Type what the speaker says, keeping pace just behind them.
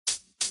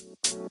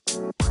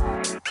Go.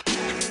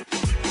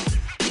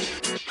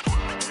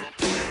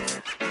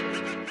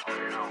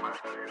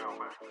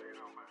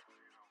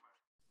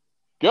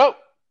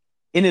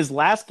 In his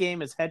last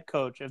game as head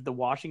coach of the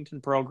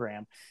Washington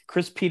program,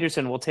 Chris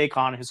Petersen will take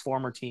on his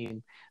former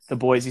team, the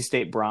Boise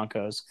State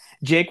Broncos.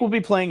 Jake will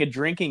be playing a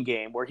drinking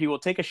game where he will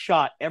take a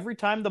shot every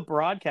time the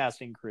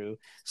broadcasting crew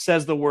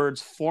says the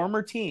words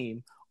former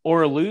team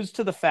or alludes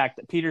to the fact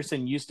that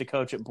Petersen used to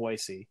coach at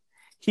Boise.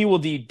 He will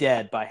be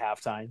dead by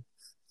halftime.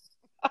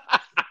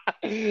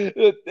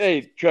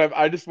 Hey, Trev,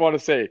 I just want to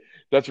say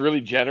that's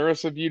really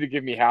generous of you to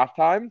give me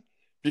halftime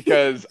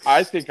because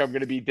I think I'm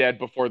going to be dead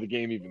before the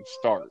game even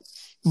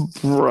starts.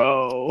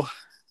 Bro.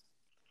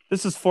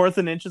 This is Fourth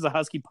and Inches, a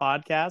Husky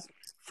podcast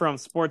from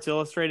Sports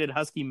Illustrated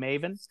Husky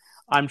Maven.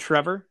 I'm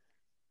Trevor.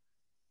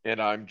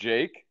 And I'm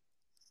Jake.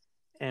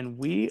 And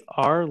we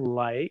are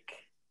like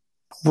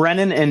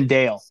Brennan and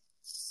Dale.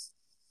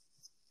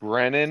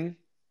 Brennan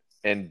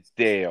and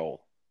Dale.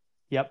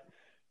 Yep.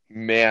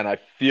 Man, I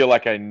feel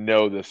like I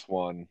know this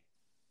one.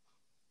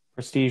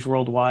 Prestige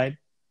Worldwide.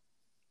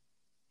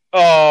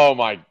 Oh,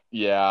 my.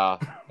 Yeah.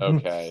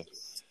 Okay.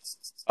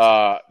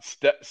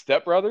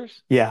 Step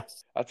Brothers? Yeah.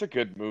 That's a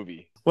good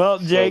movie. Well,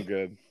 Jake, so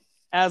good.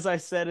 As I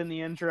said in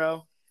the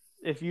intro,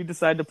 if you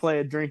decide to play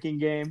a drinking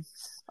game,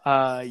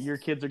 your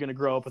kids are going to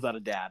grow up without a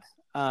dad.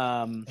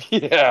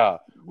 Yeah.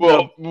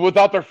 Well,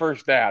 without their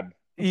first dad.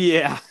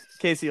 Yeah.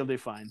 Casey will do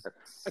fine.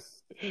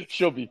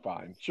 She'll be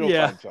fine. She'll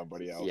find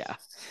somebody else. Yeah.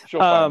 She'll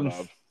find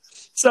love.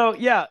 So,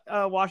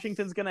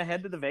 Washington's going to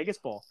head to the Vegas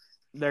Bowl.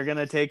 They're going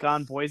to take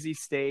on Boise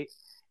State.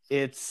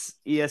 It's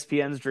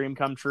ESPN's dream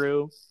come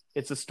true.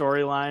 It's a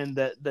storyline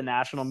that the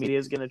national media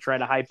is going to try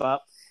to hype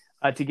up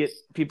to get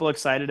people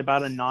excited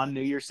about a non-New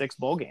Year's Six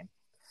bowl game.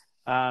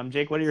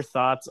 Jake, what are your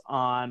thoughts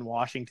on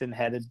Washington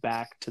headed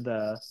back to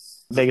the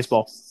Vegas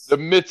Bowl? The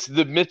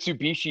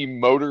Mitsubishi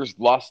Motors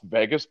Las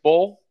Vegas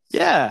Bowl?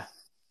 Yeah.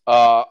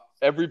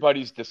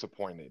 Everybody's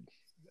disappointed.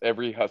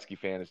 Every Husky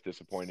fan is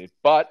disappointed.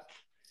 But,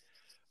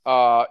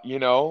 I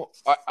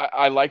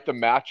like the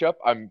matchup.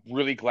 I'm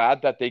really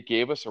glad that they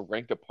gave us a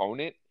ranked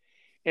opponent.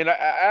 And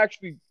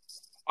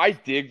I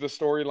dig the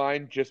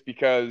storyline just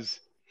because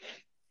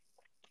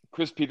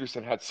Chris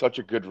Petersen had such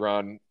a good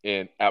run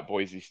at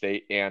Boise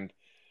State. And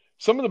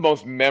some of the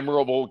most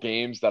memorable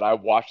games that I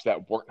watched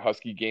that weren't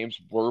Husky games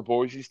were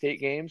Boise State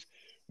games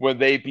when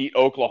they beat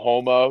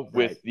Oklahoma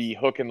with the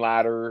hook and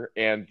ladder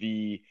and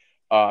the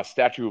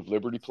Statue of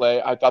Liberty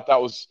play. I thought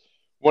that was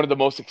one of the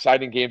most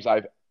exciting games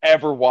I've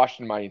ever watched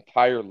in my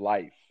entire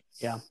life.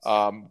 Yeah.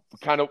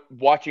 Kind of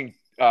watching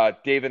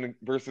David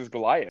versus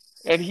Goliath.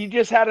 And he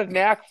just had a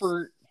knack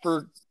for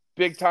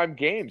big time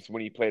games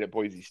when he played at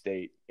Boise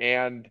State.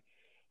 And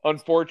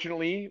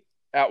unfortunately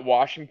at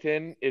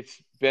Washington,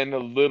 it's been a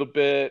little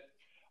bit,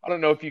 I don't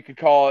know if you could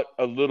call it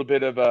a little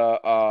bit of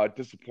a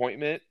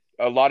disappointment.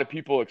 A lot of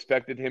people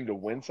expected him to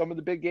win some of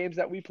the big games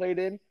that we played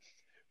in.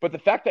 But the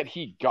fact that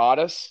he got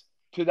us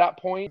to that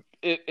point,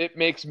 it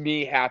makes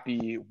me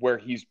happy where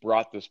he's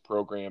brought this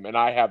program. And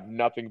I have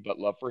nothing but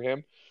love for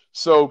him.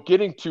 So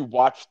getting to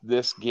watch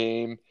this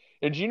game,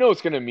 and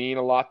it's going to mean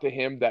a lot to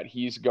him that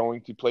he's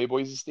going to play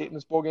Boise State in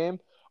this bowl game.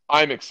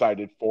 I'm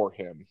excited for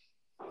him.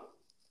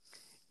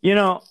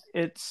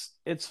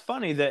 It's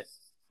funny that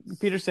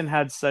Petersen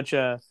had such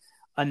a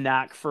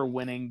knack for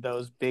winning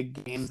those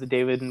big games, the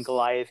David and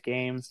Goliath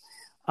games.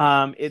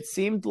 It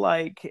seemed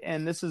like,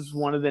 and this is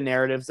one of the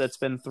narratives that's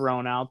been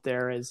thrown out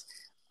there, is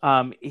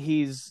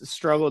he's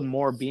struggled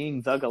more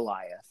being the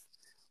Goliath,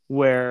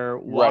 where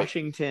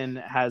Washington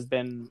has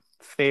been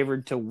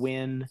favored to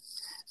win.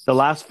 The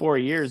last 4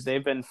 years,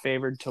 they've been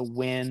favored to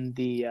win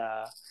the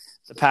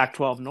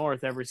Pac-12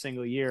 North every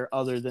single year,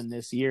 other than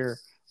this year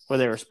where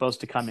they were supposed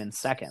to come in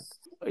second.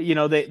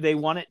 They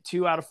won it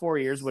 2 out of 4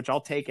 years, which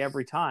I'll take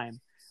every time.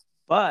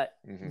 But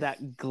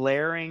that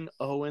glaring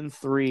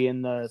 0-3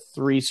 in the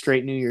 3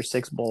 straight New Year's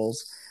Six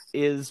bowls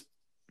is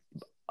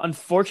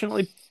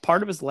unfortunately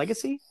part of his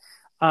legacy.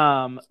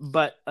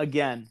 But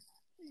again,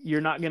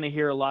 you're not going to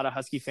hear a lot of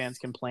Husky fans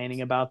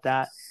complaining about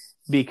that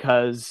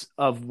because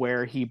of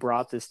where he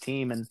brought this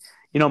team. And,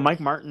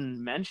 Mike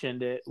Martin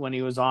mentioned it when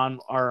he was on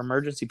our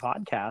emergency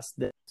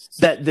podcast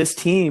that this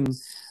team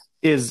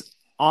is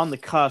on the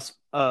cusp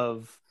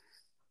of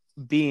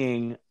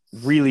being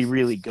really,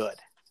 really good.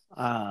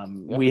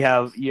 You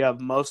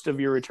have most of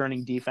your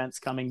returning defense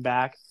coming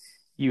back.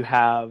 You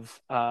have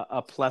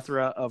a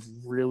plethora of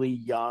really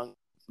young,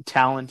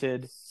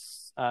 talented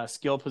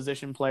skill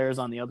position players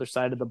on the other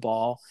side of the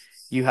ball.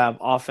 You have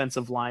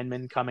offensive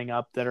linemen coming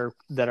up that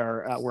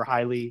were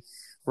highly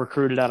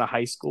recruited out of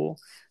high school.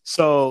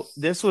 So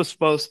next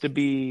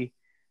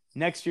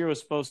year was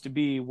supposed to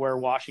be where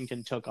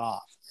Washington took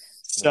off.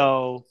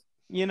 So,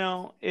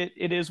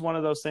 it is one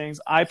of those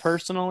things. I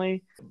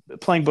personally,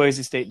 playing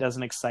Boise State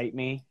doesn't excite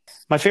me.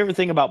 My favorite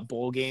thing about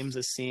bowl games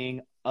is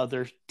seeing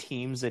other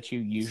teams that you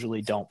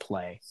usually don't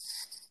play.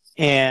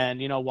 And,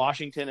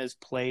 Washington has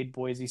played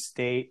Boise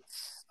State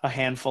a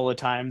handful of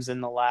times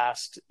in the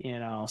last,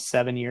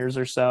 7 years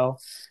or so.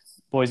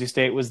 Boise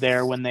State was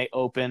there when they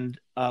opened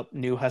up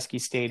New Husky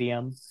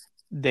Stadium.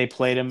 They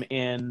played him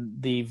in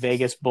the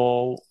Vegas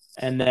Bowl,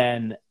 and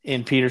then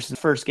in Peterson's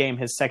first game,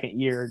 his second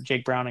year,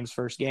 Jake Browning's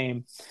first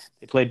game,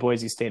 they played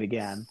Boise State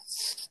again.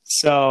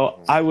 So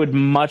Mhm. I would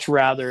much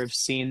rather have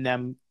seen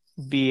them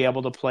be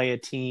able to play a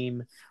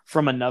team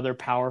from another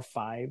Power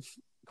 5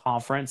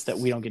 conference that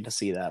we don't get to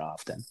see that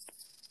often.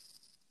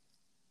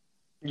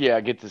 Yeah,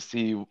 I get to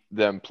see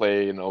them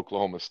play in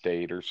Oklahoma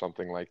State or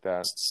something like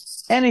that.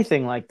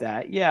 Anything like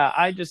that. Yeah,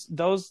 I just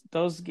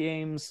those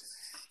games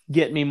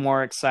get me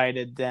more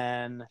excited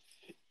than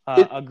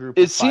It a group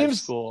it of 5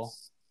 seems school.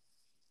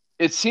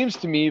 it seems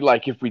to me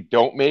like if we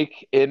don't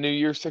make a New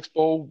Year's Six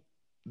bowl,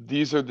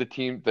 these are the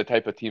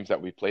type of teams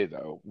that we play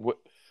though.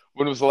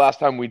 When was the last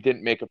time we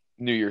didn't make a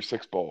New Year's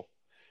Six bowl?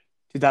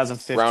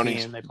 Browning's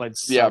 2015, they played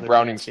yeah, Southern Miss.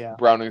 Browning's Yeah,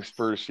 Browning's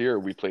first year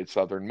we played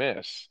Southern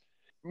Miss.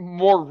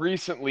 More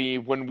recently,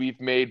 when we've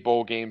made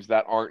bowl games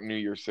that aren't New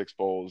Year's Six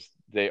bowls,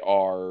 they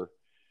are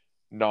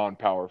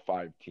non-Power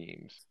Five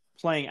teams.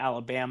 playing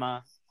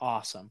Alabama,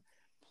 awesome.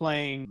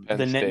 Playing Penn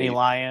the Nittany State,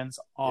 Lions,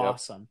 yep.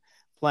 awesome.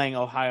 Playing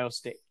Ohio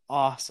State,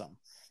 awesome.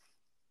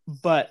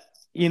 But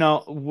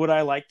would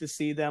I like to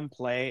see them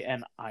play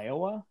in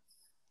Iowa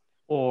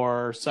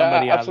or Yeah,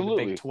 somebody out of the Big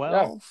absolutely. Yeah,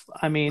 12?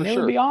 I mean, for it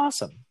would be sure.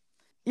 awesome.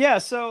 Yeah,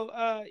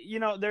 so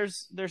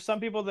there's some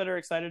people that are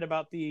excited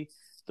about the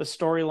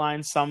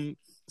storyline.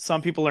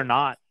 Some people are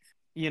not.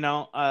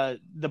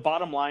 The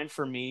bottom line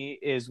for me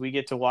is we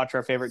get to watch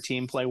our favorite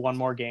team play one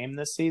more game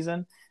this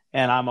season,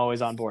 and I'm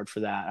always on board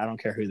for that. I don't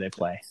care who they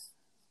play.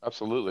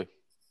 Absolutely.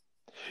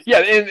 Yeah,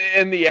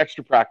 and the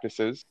extra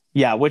practices.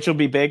 Yeah, which will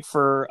be big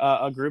for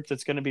a group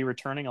that's going to be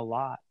returning a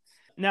lot.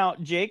 Now,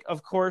 Jake,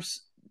 of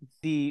course,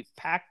 the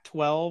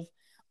Pac-12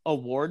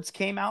 awards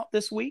came out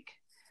this week.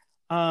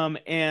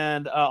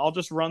 And I'll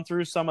just run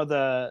through some of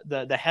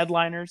the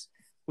headliners.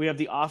 We have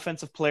the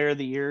Offensive Player of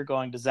the Year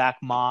going to Zach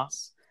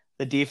Moss,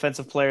 the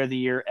Defensive Player of the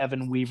Year,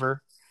 Evan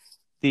Weaver,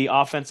 the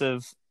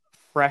Offensive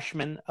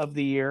Freshman of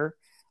the Year,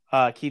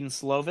 Keaton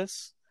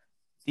Slovis,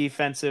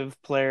 Defensive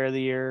Player of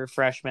the Year,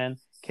 freshman,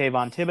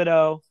 Kayvon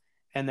Thibodeau,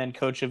 and then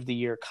Coach of the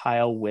Year,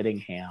 Kyle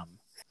Whittingham.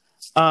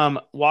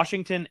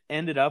 Washington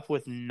ended up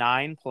with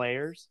 9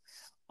 players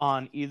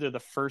on either the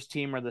first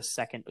team or the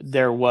second.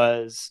 There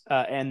was,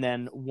 and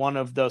then one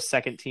of those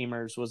second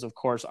teamers was, of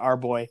course, our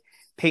boy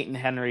Peyton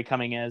Henry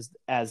coming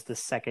as the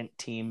second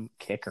team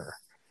kicker.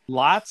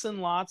 Lots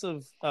and lots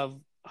of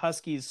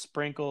Huskies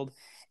sprinkled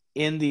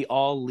in the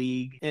all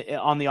league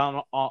on the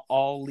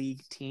all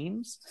league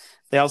teams.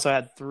 They also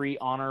had 3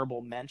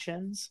 honorable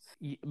mentions.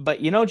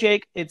 But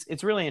Jake,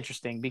 it's really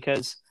interesting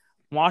because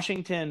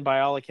Washington,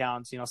 by all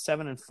accounts,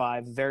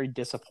 7-5, very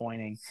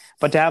disappointing.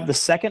 But to have the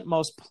second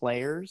most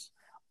players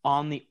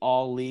on the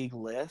all league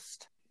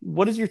list,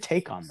 what is your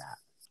take on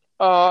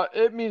that?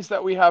 It means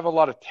that we have a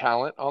lot of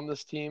talent on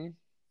this team,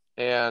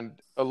 and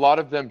a lot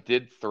of them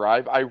did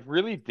thrive. I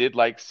really did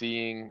like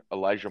seeing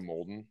Elijah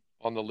Molden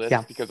on the list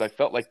Yeah. because I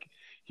felt like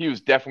he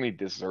was definitely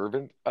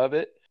deserving of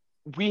it.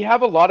 We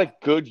have a lot of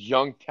good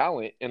young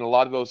talent, and a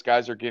lot of those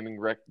guys are getting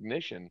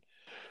recognition.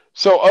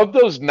 So, of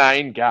those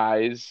 9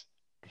 guys,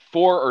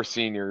 4 are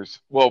seniors.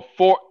 Well,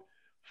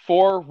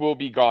 four will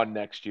be gone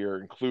next year,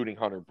 including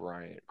Hunter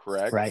Bryant,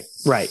 correct?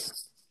 Right.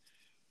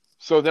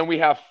 So then we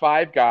have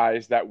 5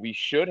 guys that we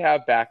should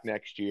have back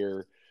next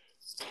year,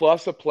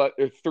 plus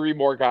 3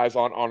 more guys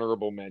on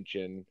honorable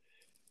mention.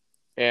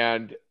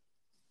 And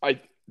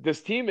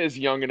this team is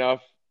young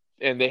enough,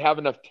 and they have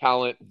enough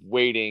talent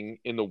waiting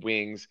in the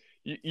wings.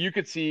 You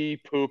could see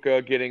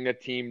Puka getting a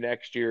team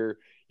next year.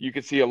 You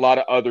could see a lot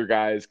of other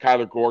guys,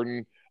 Kyler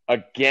Gordon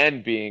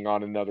again being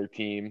on another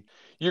team.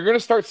 You're going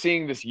to start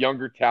seeing this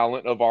younger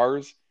talent of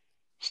ours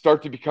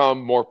start to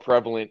become more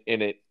prevalent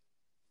in it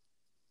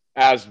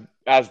as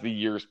the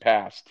years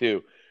pass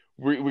too.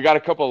 We got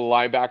a couple of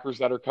linebackers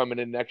that are coming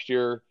in next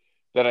year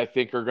that I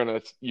think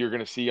you're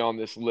gonna see on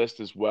this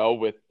list as well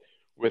with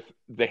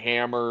the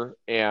Hammer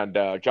and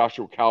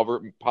Joshua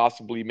Calvert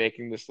possibly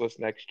making this list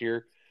next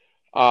year.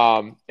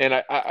 And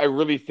I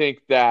really think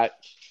that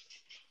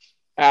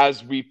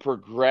as we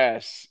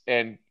progress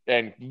and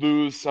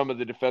lose some of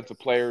the defensive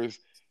players,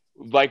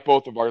 like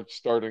both of our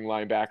starting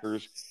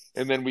linebackers,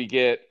 and then we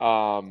get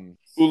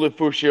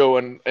Ulifushio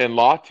and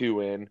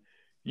Latu in,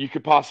 you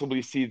could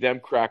possibly see them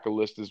crack a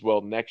list as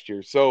well next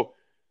year. So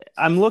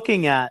I'm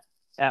looking at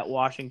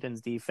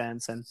Washington's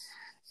defense, and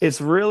it's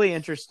really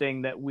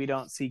interesting that we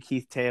don't see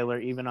Keith Taylor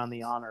even on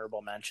the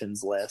honorable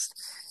mentions list.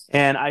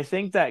 And I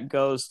think that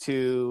goes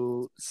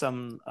to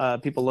some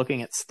people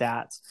looking at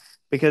stats,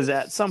 because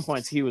at some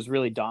points he was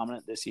really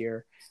dominant this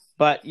year.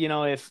 But,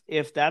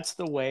 if that's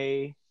the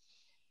way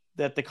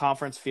that the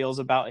conference feels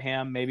about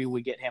him, maybe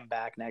we get him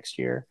back next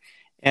year.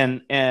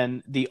 And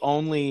the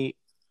only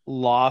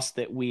loss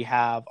that we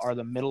have are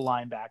the middle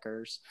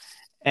linebackers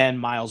and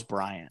Miles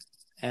Bryant,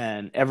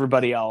 and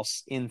everybody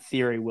else in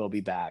theory will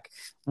be back.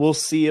 We'll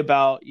see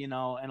about,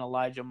 an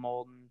Elijah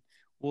Molden.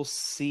 We'll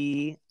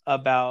see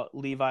about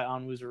Levi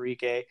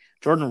Onwuzurike.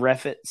 Jordan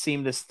Reffett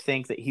seemed to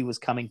think that he was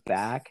coming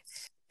back,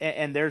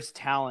 and there's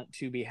talent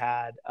to be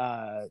had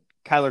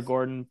Kyler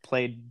Gordon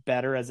played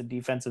better as a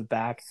defensive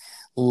back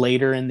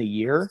later in the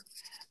year.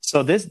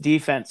 So this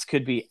defense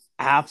could be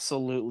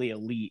absolutely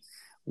elite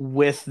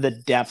with the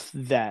depth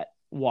that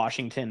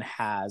Washington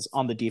has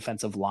on the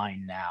defensive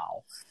line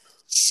now.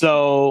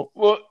 So,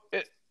 Well,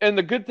 and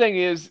the good thing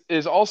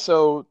is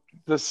also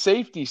the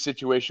safety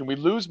situation. We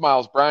lose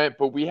Miles Bryant,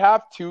 but we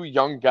have two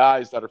young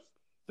guys that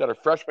are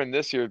freshmen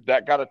this year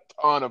that got a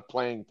ton of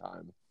playing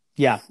time.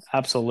 yeah,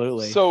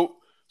 absolutely.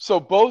 So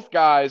both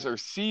guys are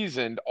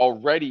seasoned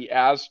already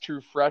as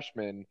true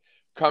freshmen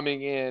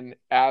coming in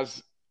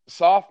as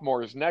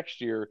sophomores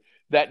next year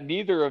that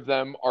neither of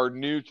them are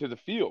new to the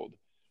field.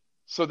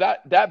 So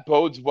that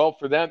bodes well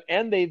for them,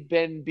 and they've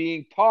been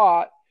being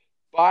taught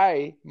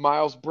by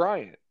Miles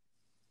Bryant.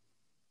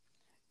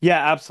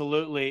 Yeah,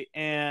 absolutely.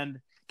 And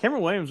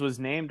Cameron Williams was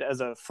named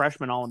as a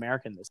freshman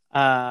All-American this.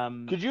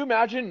 Could you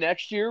imagine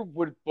next year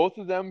would both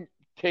of them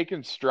take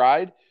in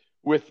stride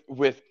with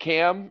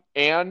Cam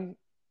and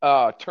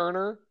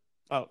Turner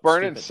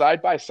burning stupid.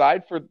 side by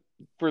side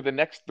for the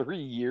next 3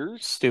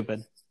 years?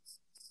 Stupid.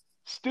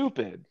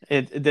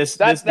 This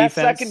defense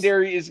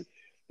secondary is,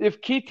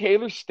 if Keith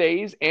Taylor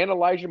stays and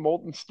Elijah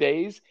Moulton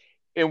stays,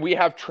 and we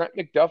have Trent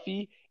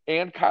McDuffie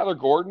and Kyler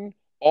Gordon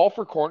all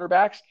for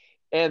cornerbacks,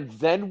 and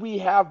then we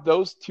have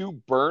those two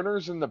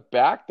burners in the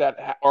back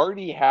that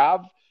already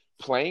have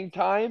playing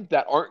time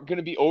that aren't going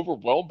to be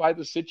overwhelmed by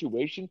the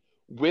situation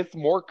with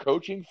more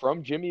coaching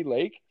from Jimmy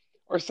Lake,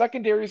 our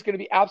secondary is going to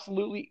be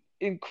absolutely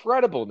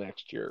incredible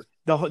next year.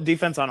 The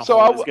defense on a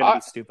whole is going to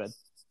be stupid.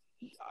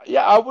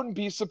 Yeah, I wouldn't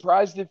be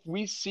surprised if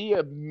we see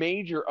a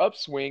major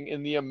upswing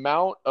in the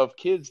amount of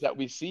kids that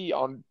we see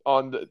on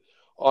the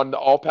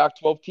All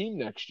Pac-12 team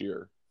next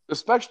year,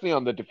 especially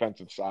on the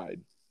defensive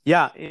side.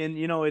 Yeah, and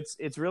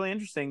it's really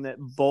interesting that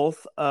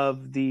both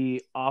of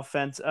the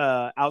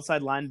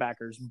outside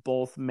linebackers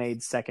both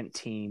made second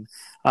team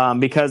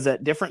because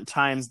at different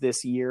times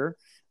this year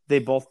they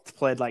both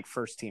played like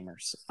first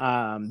teamers.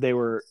 They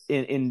were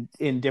in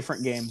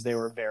different games. They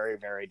were very,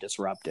 very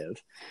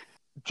disruptive.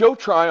 Joe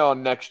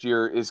Tryon next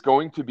year is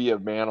going to be a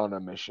man on a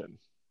mission,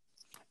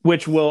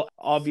 which will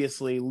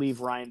obviously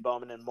leave Ryan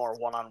Bowman in more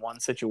one-on-one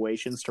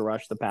situations to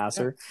rush the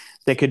passer.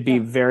 That could be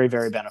very,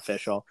 very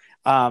beneficial.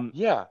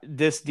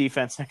 This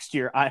defense next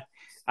year, I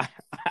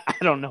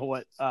don't know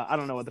what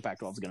the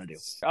Pac-12 is going to do.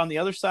 On the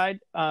other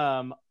side,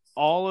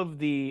 all of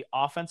the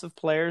offensive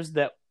players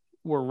that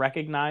were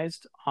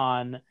recognized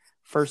on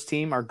first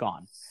team are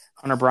gone.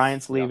 Hunter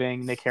Bryant's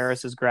leaving. Nick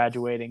Harris is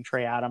graduating.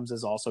 Trey Adams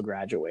is also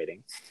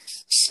graduating.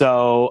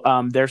 So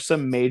there's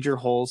some major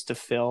holes to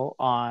fill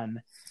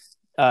on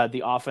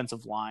the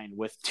offensive line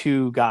with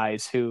two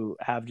guys who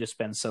have just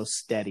been so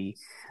steady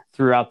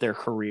throughout their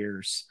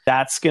careers.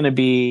 That's going to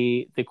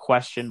be the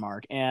question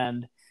mark.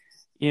 And,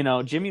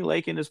 Jimmy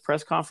Lake in his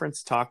press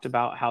conference talked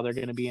about how they're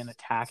going to be an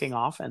attacking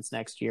offense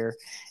next year.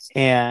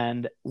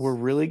 And we're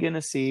really going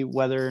to see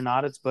whether or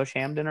not it's Bush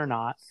Hamdan or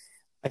not.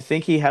 I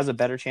think he has a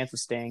better chance of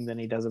staying than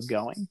he does of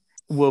going.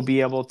 We'll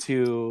be able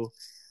to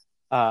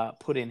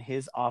put in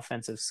his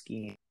offensive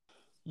scheme.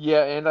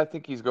 Yeah, and I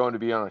think he's going to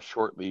be on a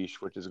short leash,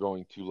 which is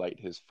going to light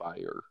his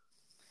fire.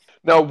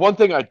 Now, one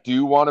thing I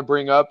do want to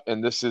bring up,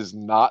 and this is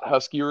not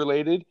Husky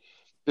related,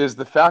 is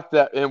the fact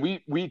that, and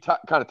we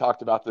kind of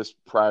talked about this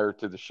prior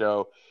to the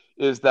show,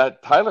 is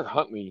that Tyler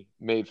Huntley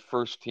made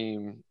first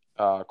team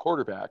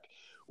quarterback,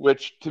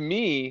 which to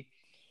me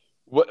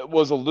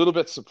was a little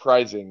bit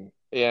surprising.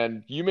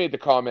 And you made the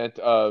comment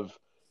of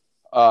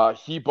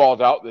he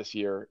balled out this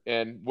year.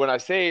 And when I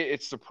say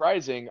it's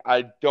surprising,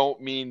 I don't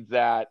mean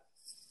that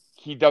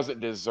he doesn't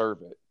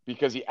deserve it,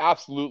 because he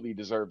absolutely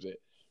deserves it.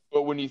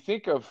 But when you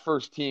think of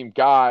first team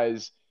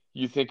guys,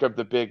 you think of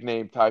the big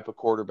name type of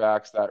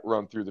quarterbacks that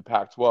run through the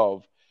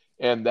Pac-12,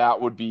 and that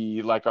would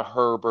be like a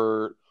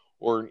Herbert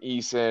or an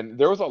Eason.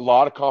 There was a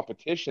lot of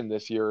competition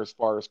this year as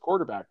far as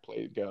quarterback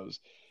play goes.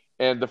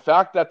 And the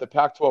fact that the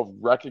Pac-12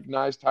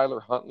 recognized Tyler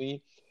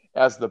Huntley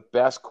as the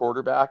best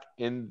quarterback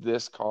in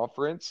this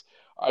conference,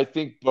 I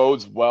think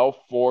bodes well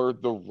for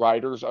the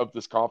writers of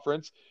this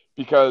conference,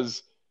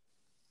 because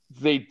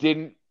they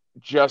didn't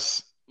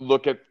just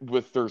look at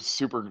with their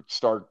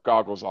superstar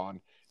goggles on.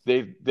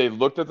 They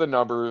looked at the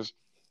numbers,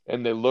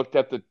 and they looked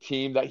at the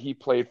team that he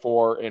played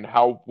for and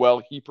how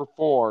well he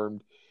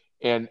performed,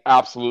 and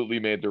absolutely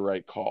made the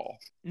right call.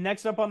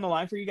 Next up on the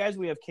line for you guys,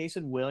 we have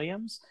Kason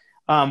Williams,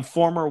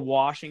 former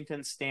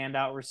Washington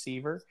standout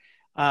receiver.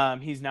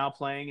 He's now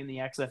playing in the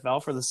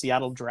XFL for the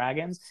Seattle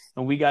Dragons,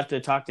 and we got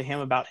to talk to him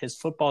about his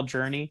football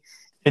journey.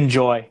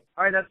 Enjoy.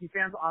 All right, Husky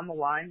fans, on the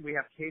line, we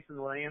have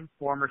Kason Williams,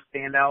 former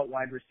standout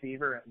wide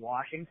receiver at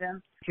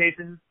Washington.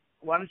 Kason,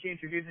 why don't you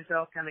introduce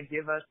yourself, kind of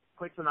give us a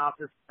quick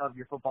synopsis of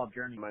your football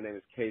journey. My name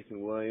is Kason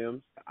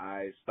Williams.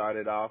 I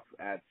started off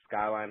at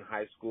Skyline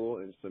High School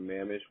in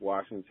Sammamish,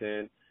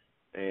 Washington,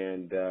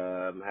 and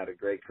had a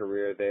great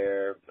career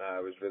there.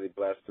 I was really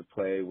blessed to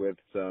play with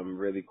some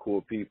really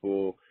cool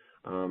people,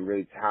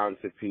 really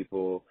talented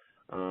people.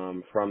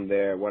 From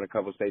there, won a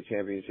couple state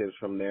championships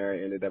from there,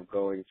 ended up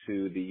going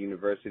to the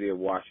University of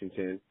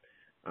Washington,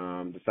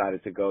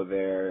 decided to go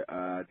there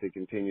to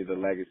continue the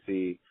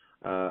legacy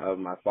of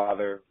my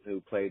father,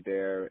 who played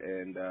there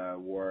and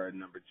wore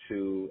number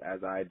 2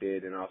 as I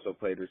did, and also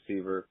played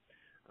receiver.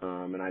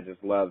 And I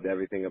just loved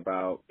everything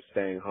about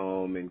staying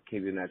home and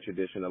keeping that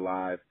tradition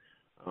alive.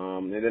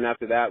 And then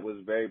after that, was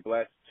very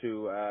blessed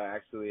to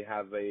actually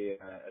have a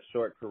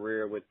short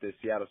career with the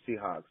Seattle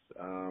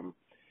Seahawks.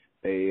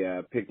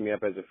 They picked me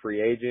up as a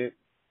free agent,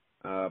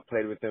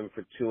 played with them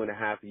for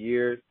 2.5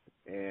 years,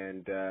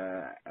 and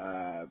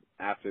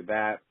after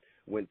that,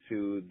 went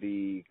to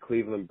the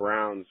Cleveland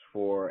Browns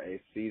for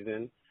a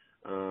season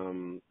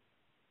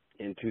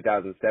in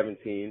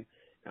 2017.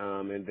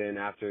 And then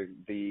after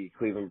the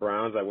Cleveland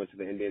Browns, I went to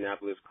the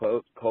Indianapolis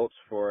Colts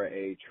for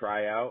a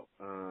tryout,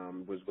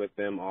 was with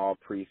them all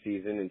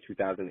preseason in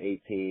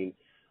 2018,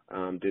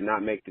 did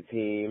not make the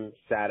team,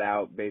 sat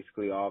out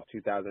basically all of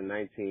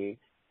 2019,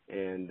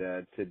 and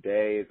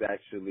today is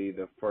actually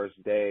the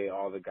first day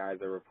all the guys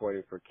are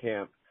reporting for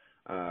camp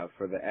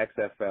for the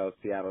XFL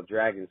Seattle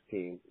Dragons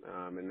team,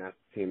 and that's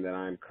the team that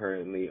I'm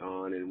currently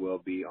on and will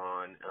be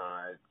on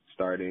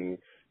starting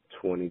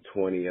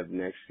 2020 of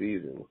next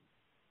season.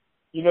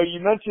 You know, you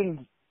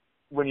mentioned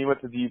when you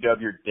went to the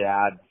UW, your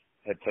dad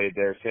had played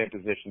there, same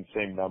position,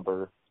 same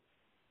number.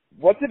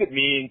 What did it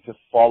mean to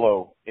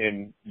follow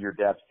in your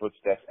dad's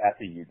footsteps at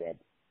the UW?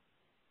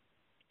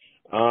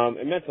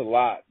 It meant a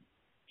lot,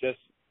 just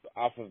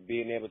off of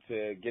being able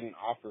to get an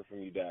offer from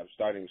UW,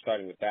 starting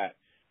with that.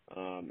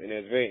 And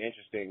it was very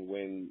interesting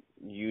when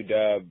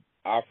UW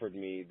offered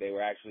me. They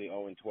were actually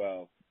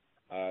 0-12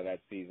 that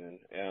season.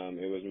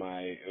 It was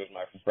my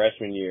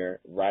freshman year,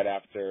 right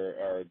after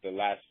or the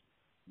last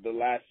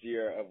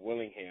year of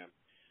Willingham.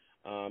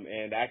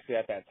 And actually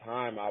at that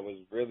time, I was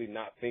really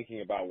not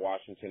thinking about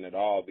Washington at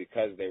all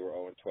because they were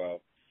 0-12.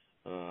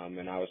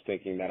 And I was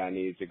thinking that I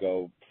needed to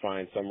go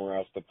find somewhere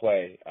else to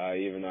play,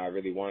 even though I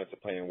really wanted to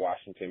play in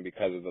Washington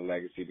because of the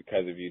legacy,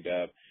 because of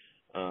UW,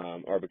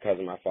 or because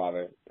of my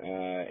father.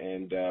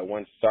 And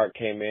once Sark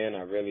came in,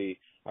 I really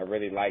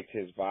liked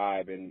his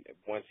vibe. And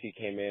once he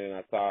came in and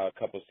I saw a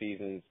couple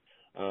seasons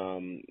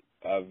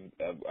of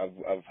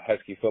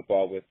Husky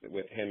football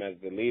with him as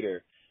the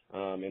leader,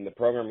 and the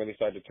program really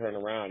started to turn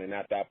around. And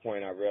at that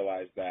point, I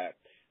realized that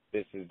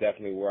this is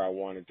definitely where I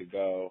wanted to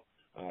go,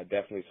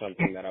 definitely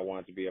something that I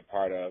wanted to be a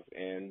part of.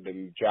 And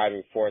the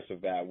driving force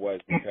of that was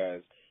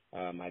because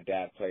my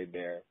dad played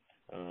there,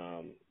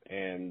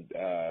 and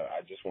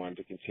I just wanted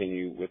to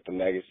continue with the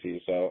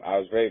legacy. So I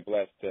was very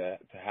blessed to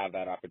have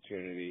that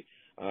opportunity.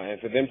 And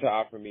for them to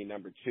offer me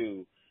number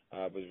 2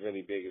 was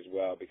really big as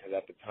well, because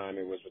at the time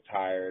it was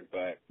retired,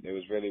 but it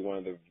was really one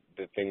of the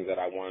things that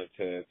I wanted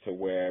to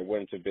wear. It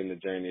wouldn't have been the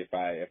journey if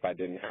I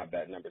didn't have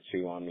that number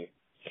 2 on me.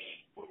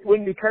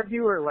 Because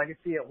you were a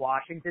legacy at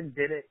Washington,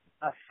 did it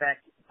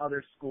affect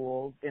other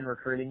schools in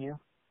recruiting you?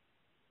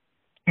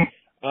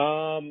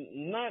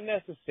 Not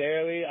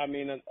necessarily. I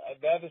mean,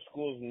 the other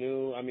schools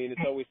knew. I mean,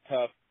 it's always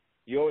tough.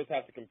 You always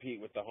have to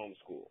compete with the home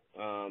school.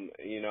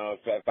 You know,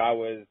 if I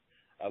was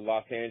a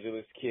Los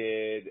Angeles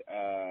kid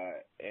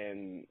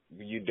and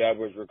UW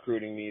was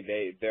recruiting me,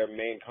 their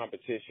main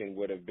competition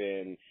would have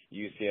been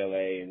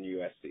UCLA and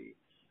USC.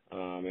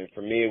 And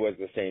for me, it was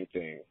the same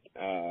thing.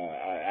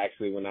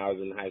 Actually, when I was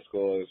in high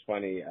school, it was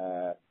funny.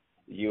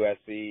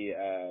 USC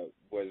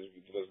was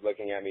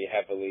looking at me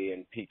heavily,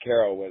 and Pete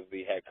Carroll was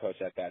the head coach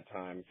at that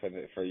time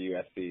for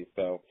USC.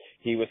 So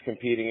he was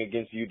competing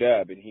against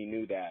UW, and he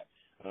knew that.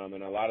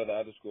 And a lot of the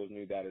other schools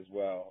knew that as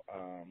well.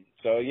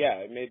 So yeah,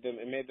 it made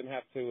them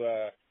have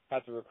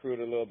to recruit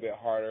a little bit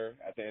harder.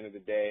 At the end of the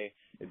day,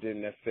 it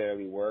didn't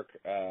necessarily work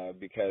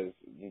because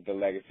the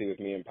legacy with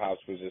me and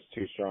Pops was just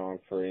too strong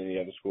for any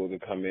other school to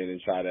come in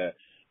and try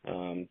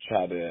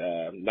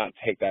to not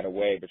take that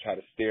away, but try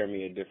to steer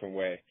me a different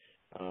way.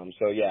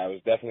 So yeah, it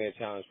was definitely a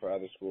challenge for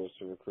other schools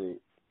to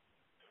recruit.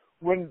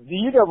 When the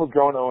UW was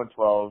going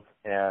 0-12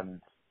 and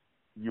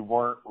you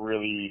weren't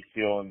really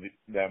feeling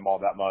them all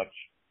that much,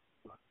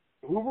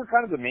 who were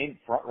kind of the main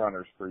front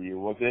runners for you?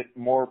 Was it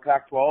more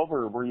Pac-12,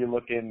 or were you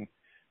looking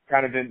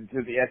kind of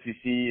into the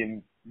SEC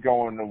and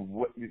going,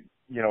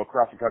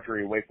 across the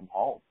country away from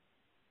home?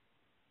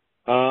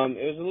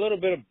 It was a little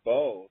bit of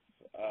both.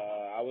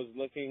 I was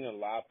looking a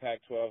lot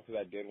Pac-12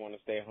 because I did want to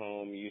stay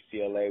home.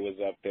 UCLA was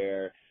up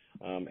there.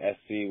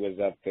 SC was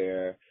up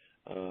there.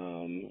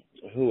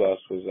 Who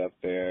else was up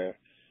there?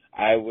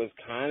 I was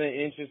kind of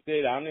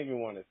interested. I don't even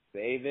want to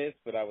say this,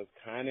 but I was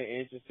kind of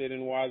interested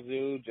in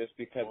Wazoo just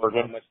because of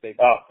how much they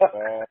threw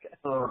the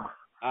ball.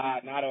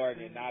 Not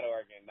Oregon. Nah.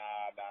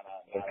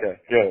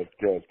 Okay,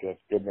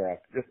 good man.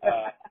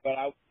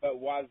 But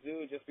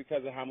Wazoo, just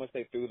because of how much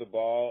they threw the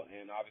ball,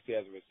 and obviously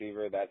as a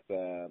receiver,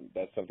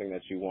 that's something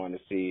that you want to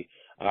see.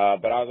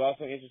 But I was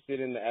also interested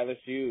in the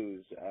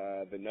LSU's,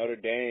 the Notre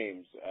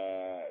Dames.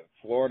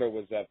 Florida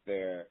was up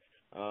there.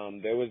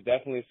 There was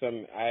definitely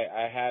some.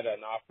 I had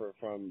an offer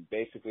from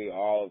basically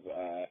all of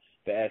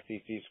the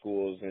SEC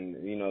schools, and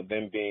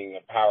them being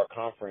a power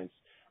conference.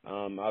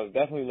 I was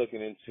definitely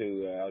looking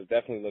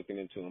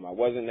into them. I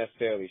wasn't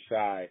necessarily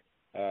shy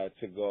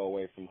to go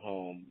away from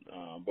home,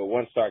 but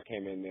once Sark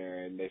came in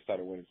there and they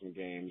started winning some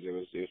games, it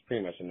was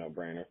pretty much a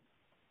no-brainer.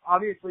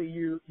 obviously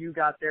you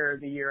got there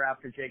the year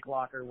after Jake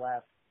Locker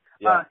left.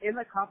 Yeah. In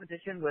the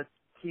competition with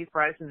Keith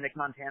Price and Nick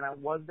Montana,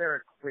 was there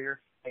a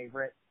clear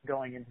favorite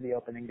going into the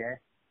opening day?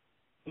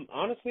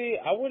 Honestly,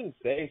 I wouldn't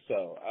say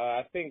so.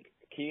 I think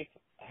Keith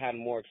had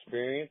more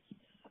experience.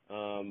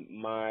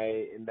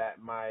 My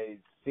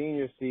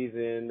senior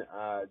season,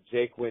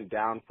 Jake went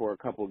down for a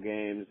couple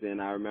games,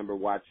 and I remember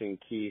watching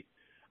Keith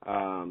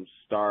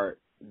start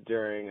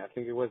during, I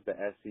think it was the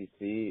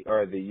SEC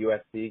or the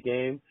USC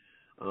game.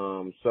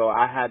 So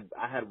I had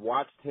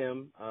watched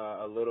him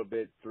a little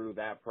bit through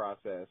that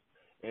process,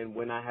 and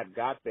when I had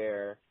got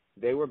there,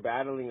 they were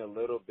battling a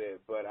little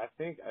bit, but I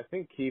think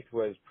Keith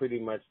was pretty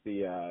much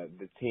the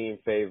team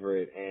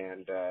favorite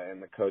and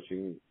the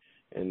coaching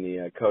and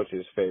the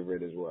coach's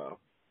favorite as well.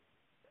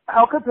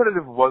 How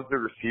competitive was the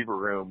receiver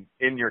room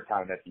in your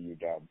time at the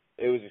UW?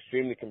 It was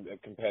extremely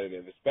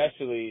competitive,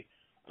 especially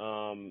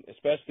my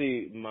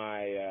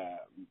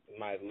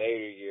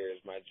later years,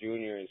 my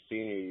junior and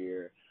senior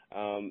year.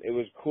 It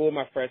was cool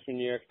my freshman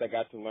year because I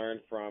got to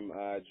learn from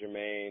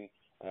Jermaine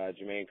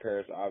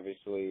Kearse,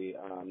 obviously.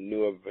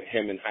 Knew of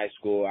him in high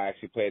school. I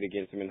actually played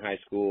against him in high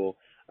school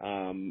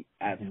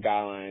at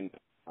Skyline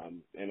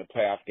in a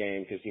playoff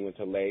game because he went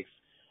to Lakes.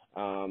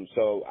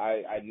 So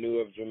I knew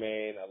of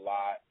Jermaine a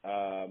lot.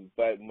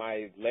 But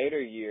my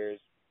later years,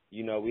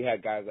 you know, we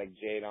had guys like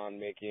Jadon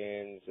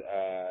Mickens,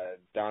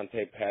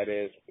 Dante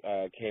Pettis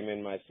came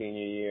in my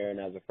senior year, and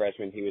as a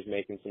freshman he was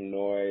making some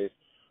noise.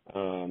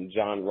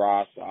 John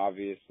Ross,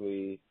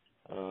 obviously.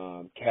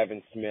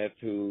 Kevin Smith,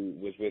 who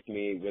was with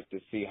me with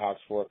the Seahawks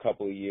for a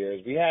couple of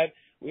years. We had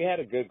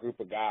a good group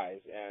of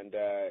guys, and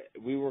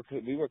we were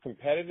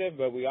competitive,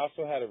 but we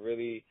also had a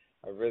really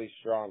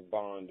strong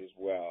bond as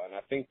well. And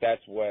I think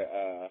that's what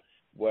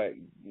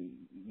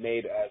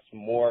made us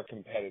more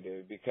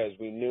competitive, because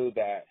we knew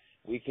that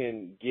we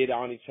can get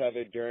on each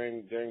other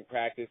during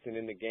practice and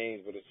in the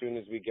games, but as soon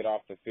as we get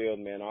off the field,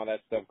 man, all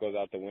that stuff goes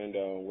out the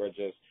window, and we're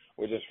just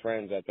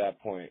friends at that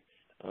point.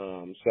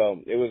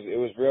 So it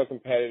was real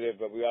competitive,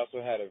 but we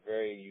also had a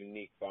very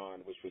unique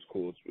bond, which was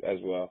cool as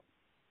well.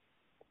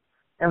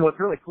 And what's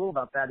really cool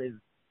about that is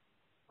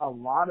a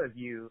lot of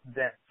you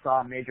that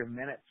saw major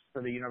minutes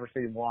for the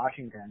University of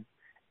Washington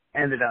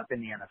ended up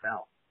in the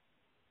NFL.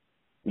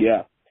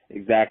 Yeah,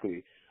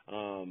 exactly.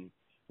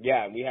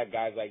 Yeah, and we had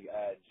guys like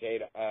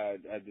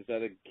this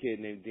other kid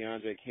named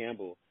DeAndre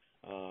Campbell,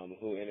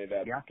 who ended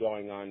up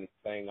going on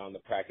playing on the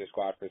practice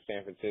squad for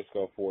San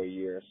Francisco for a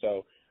year.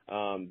 So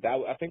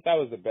I think that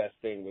was the best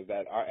thing, was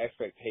that our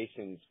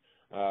expectations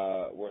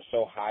were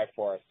so high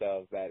for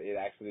ourselves that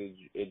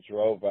it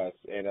drove us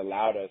and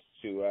allowed us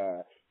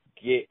to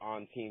get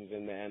on teams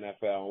in the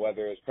NFL. And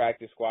whether it was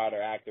practice squad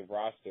or active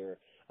roster,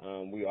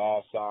 we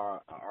all saw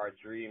our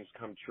dreams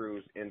come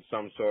true in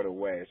some sort of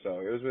way.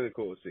 So it was really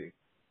cool to see.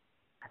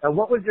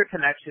 What was your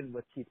connection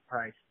with Keith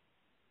Price?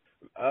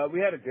 We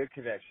had a good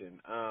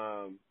connection.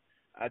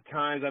 At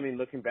times, I mean,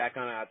 looking back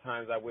on it, at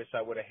times I wish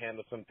I would have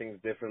handled some things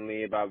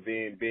differently, about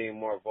being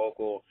more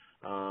vocal,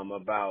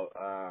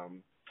 about,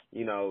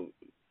 you know,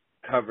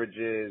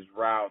 coverages,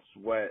 routes,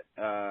 what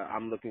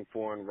I'm looking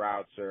for in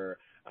routes, or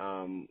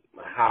how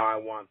I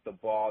want the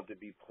ball to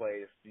be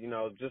placed, you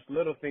know, just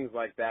little things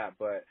like that.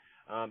 But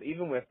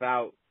even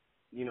without,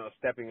 you know,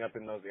 stepping up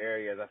in those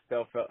areas, I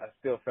still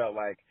felt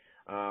like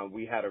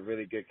we had a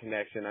really good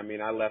connection. I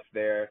mean, I left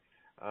there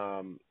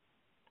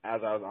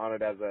as I was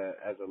honored as a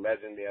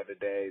legend the other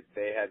day.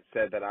 They had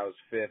said that I was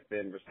 5th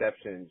in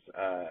receptions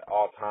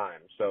all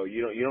time. So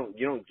you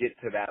don't get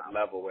to that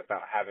level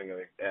without having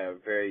a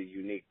very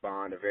unique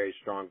bond, a very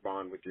strong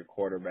bond with your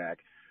quarterback.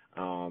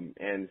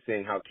 And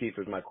seeing how Keith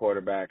was my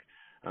quarterback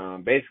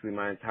basically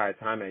my entire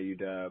time at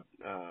UW,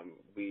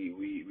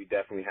 we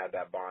definitely had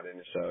that bond, and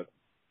it showed.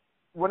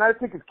 When I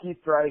think of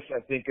Keith Price, I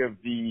think of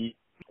the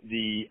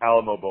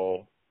Alamo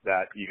Bowl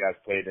that you guys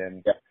played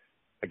in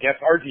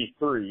against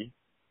RG3.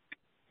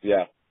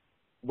 Yeah.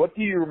 What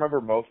do you remember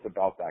most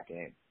about that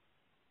game?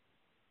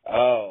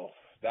 Oh,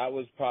 that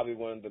was probably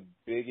one of the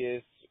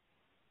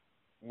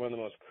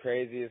most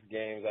craziest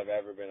games I've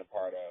ever been a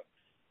part of.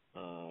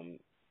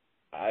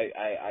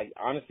 I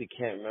honestly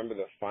can't remember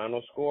the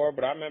final score,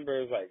 but I remember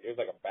it was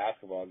like a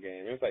basketball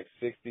game. It was like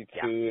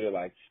 62 to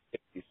like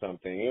 60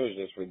 something. It was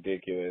just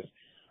ridiculous.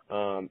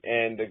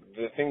 And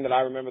the thing that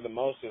I remember the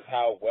most is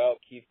how well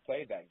Keith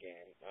played that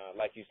game.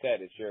 Like you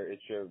said, it's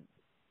your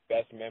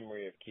best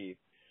memory of Keith,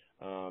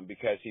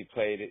 because he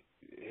played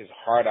his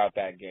heart out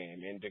that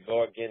game, and to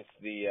go against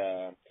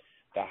the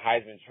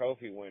Heisman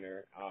Trophy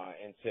winner,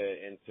 and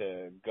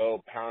to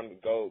go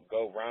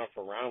round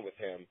for round with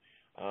him,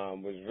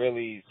 was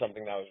really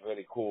something that was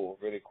really cool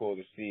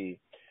to see.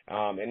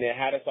 And it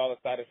had us all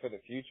excited for the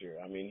future.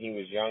 I mean, he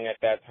was young at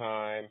that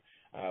time.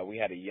 We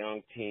had a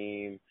young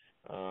team.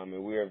 And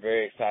we were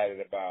very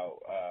excited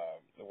about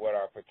what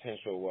our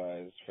potential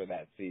was for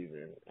that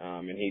season.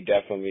 And he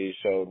definitely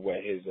showed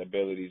what his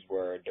abilities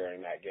were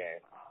during that game.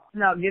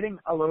 Now, getting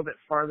a little bit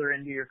farther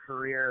into your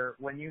career,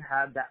 when you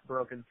had that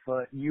broken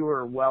foot, you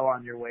were well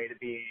on your way to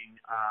being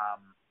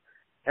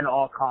an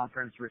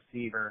all-conference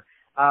receiver.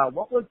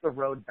 What was the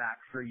road back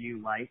for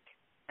you like,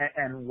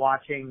 and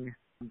watching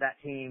that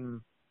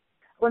team,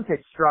 I wouldn't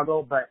say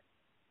struggle, but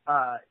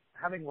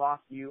having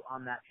lost you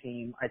on that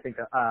team, I think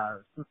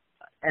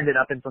ended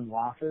up in some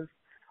losses.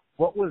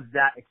 What was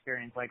that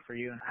experience like for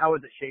you, and how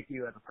has it shaped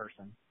you as a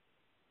person?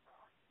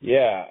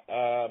 Yeah,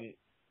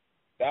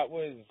 that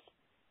was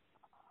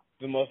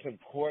the most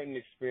important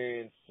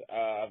experience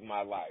of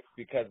my life,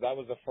 because that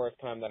was the first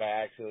time that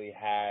I actually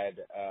had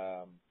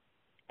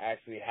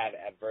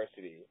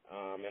adversity,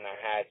 and I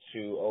had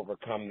to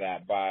overcome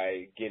that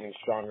by getting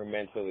stronger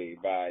mentally,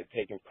 by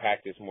taking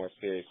practice more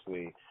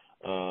seriously,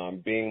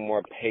 being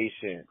more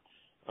patient,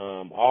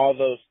 all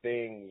those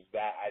things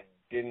that I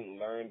didn't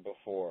learn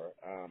before.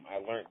 I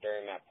learned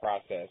during that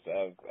process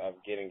of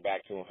getting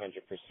back to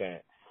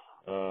 100%.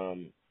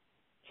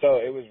 So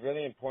it was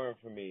really important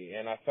for me,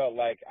 and I felt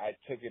like I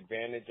took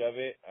advantage of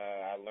it.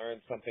 I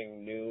learned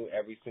something new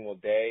every single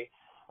day.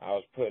 I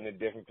was put in a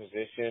different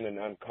position, an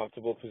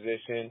uncomfortable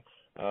position,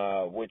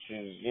 which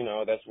is,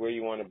 that's where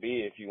you want to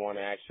be if you want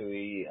to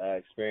actually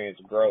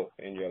experience growth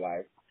in your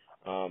life.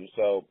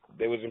 So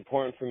it was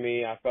important for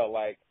me. I felt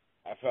like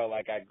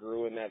I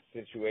grew in that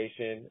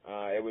situation.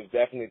 It was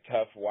definitely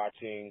tough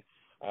watching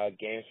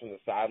games from the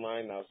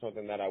sideline. That was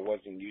something that I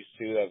wasn't used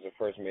to. That was the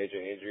first major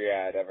injury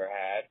I had ever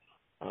had.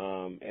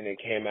 And it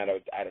came at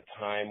a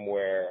time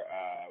where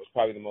it was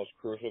probably the most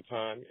crucial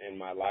time in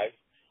my life.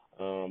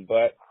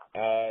 But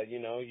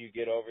you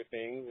get over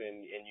things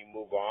and you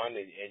move on,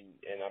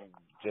 and I'm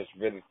just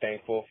really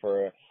thankful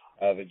for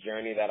the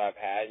journey that I've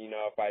had.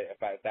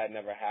 If that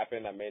never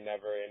happened, I may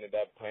never ended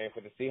up playing for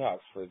the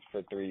Seahawks for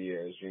 3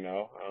 years.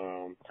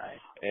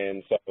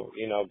 And so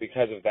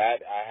because of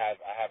that, I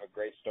have a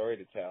great story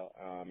to tell,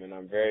 and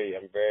I'm very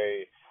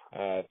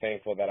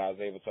thankful that I was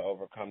able to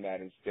overcome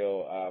that and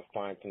still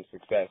find some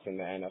success in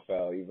the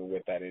NFL, even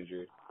with that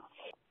injury.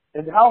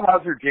 And how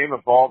has your game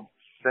evolved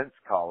since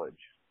college?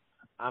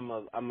 I'm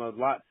a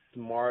lot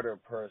smarter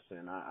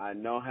person. I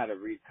know how to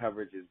read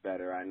coverages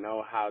better. I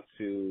know how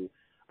to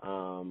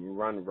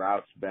run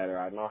routes better.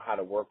 I know how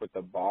to work with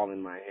the ball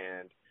in my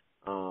hand.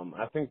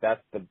 I think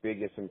that's the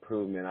biggest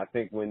improvement. I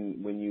think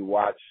when you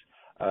watch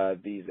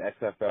these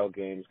XFL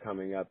games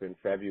coming up in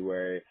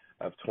February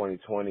of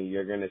 2020,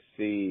 you're going to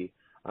see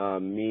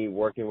me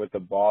working with the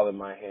ball in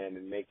my hand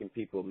and making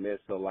people miss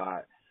a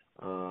lot,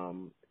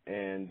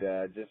 and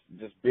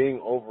just being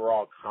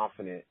overall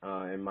confident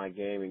in my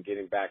game and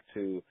getting back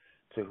to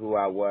who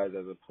I was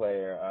as a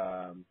player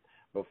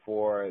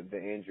before the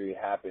injury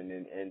happened.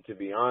 And to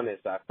be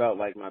honest, I felt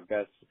like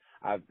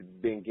I've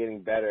been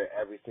getting better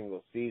every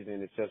single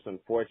season. It's just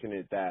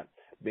unfortunate that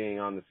being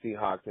on the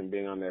Seahawks and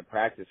being on their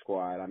practice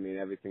squad, I mean,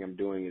 everything I'm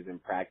doing is in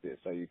practice,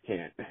 so you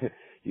can't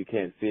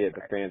see it.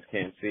 The fans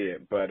can't see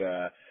it. But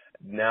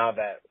now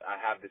that I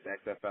have this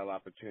XFL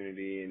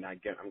opportunity and I'm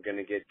going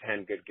to get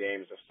 10 good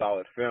games of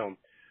solid film,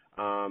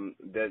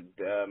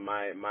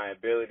 my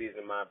abilities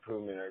and my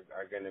improvement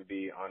are going to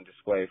be on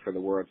display for the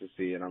world to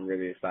see, and I'm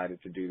really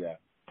excited to do that.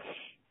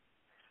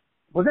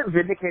 Was it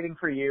vindicating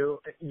for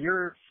you,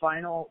 your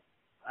final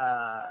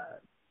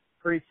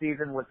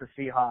preseason with the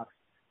Seahawks?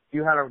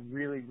 You had a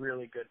really,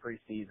 really good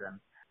preseason.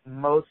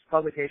 Most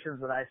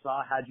publications that I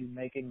saw had you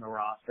making the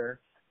roster,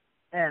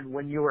 and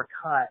when you were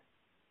cut,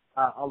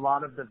 a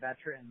lot of the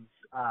veterans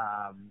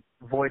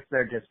voiced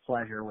their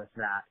displeasure with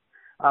that.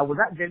 Was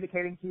that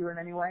vindicating to you in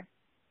any way?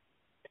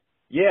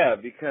 Yeah,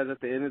 because at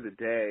the end of the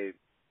day,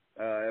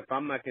 if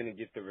I'm not going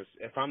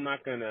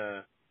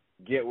to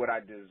get what I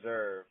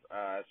deserve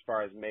as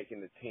far as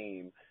making the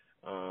team,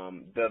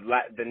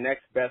 the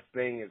next best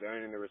thing is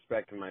earning the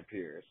respect of my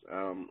peers.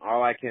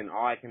 All I can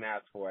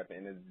ask for at the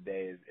end of the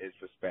day is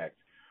respect.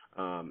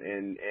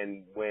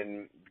 And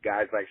when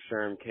guys like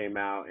Sherm came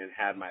out and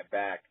had my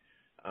back,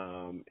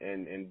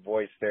 and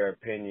voiced their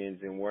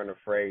opinions and weren't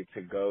afraid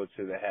to go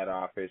to the head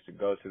office, to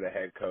go to the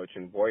head coach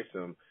and voice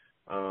them,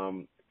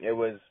 it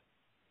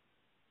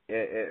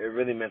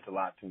really meant a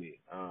lot to me.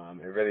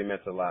 It really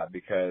meant a lot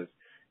because,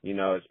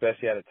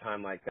 especially at a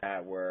time like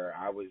that where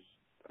I was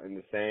on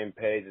the same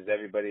page as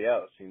everybody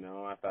else,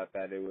 I thought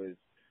that it was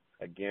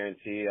a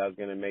guarantee I was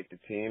going to make the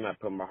team. I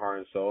put my heart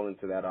and soul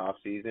into that off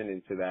season,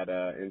 into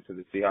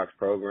the Seahawks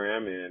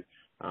program and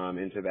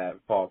into that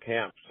fall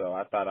camp. So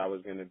I thought I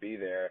was going to be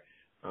there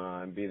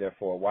and be there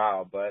for a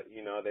while, but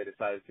they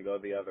decided to go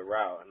the other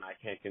route, and I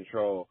can't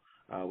control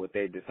what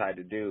they decide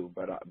to do,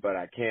 but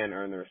I can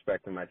earn the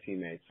respect of my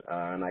teammates,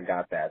 and I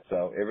got that.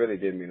 So it really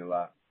did mean a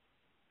lot.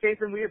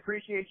 Jason, we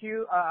appreciate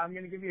you. I'm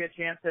going to give you a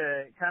chance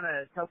to kind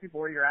of tell people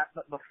where you're at,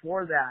 but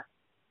before that,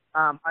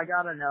 I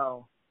got to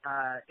know,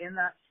 in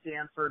that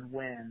Stanford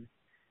win,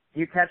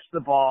 you catch the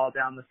ball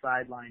down the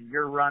sideline,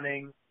 you're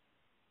running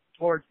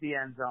towards the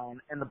end zone,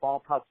 and the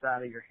ball pops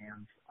out of your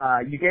hands.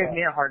 You gave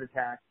me a heart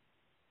attack.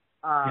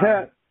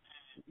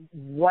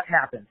 What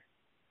happened?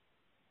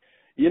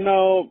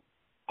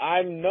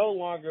 I'm no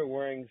longer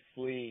wearing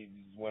sleeves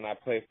when I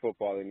play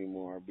football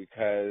anymore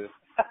because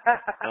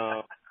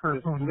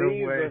the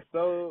sleeves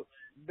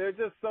they're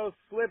just so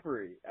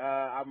slippery.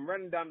 I'm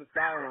running down the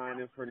sideline,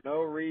 and for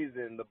no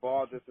reason, the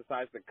ball just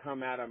decides to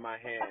come out of my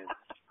hand.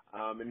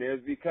 And it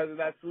was because of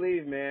that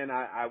sleeve, man.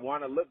 I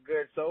want to look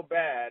good so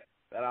bad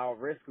that I'll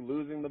risk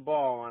losing the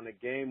ball on a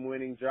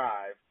game-winning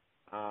drive.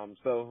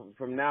 So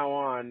from now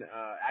on,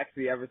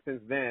 actually ever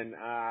since then,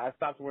 I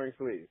stopped wearing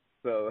sleeves.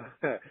 So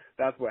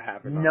that's what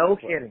happened. No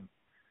kidding.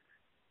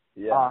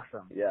 Yeah.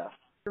 Awesome. Yeah.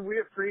 We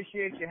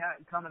appreciate you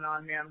coming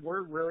on, man.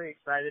 We're really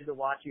excited to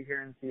watch you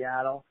here in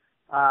Seattle.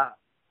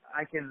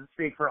 I can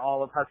speak for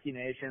all of Husky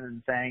Nation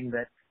in saying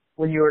that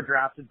when you were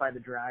drafted by the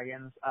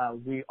Dragons,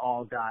 we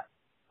all got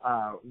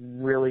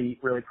really,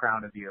 really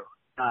proud of you.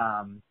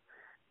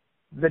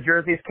 The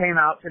jerseys came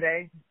out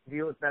today. Do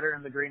you look better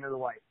in the green or the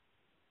white?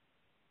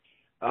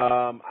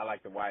 I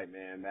like the white,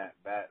 man.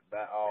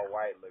 That all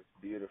white looks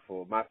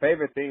beautiful. My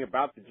favorite thing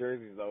about the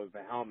jerseys, though, is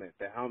the helmet.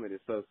 The helmet is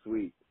so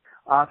sweet.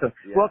 Awesome.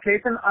 Yeah. Well,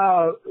 Kason,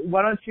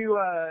 why don't you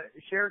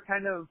share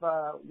kind of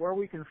where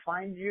we can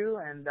find you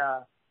and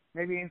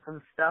maybe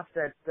some stuff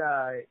that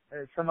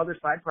some other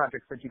side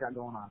projects that you got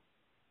going on.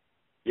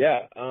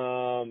 Yeah,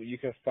 you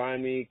can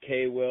find me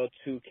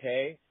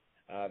KWill2K.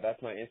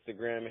 That's my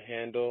Instagram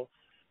handle.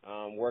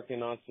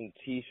 Working on some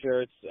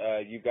T-shirts.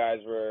 You guys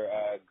were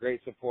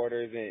great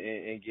supporters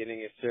in getting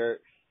a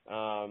shirt,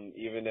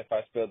 even if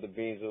I spilled the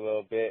beans a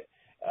little bit.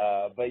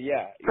 But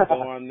yeah, you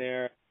go on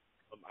there.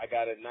 I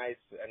got a nice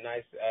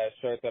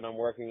shirt that I'm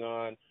working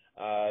on.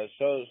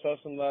 Show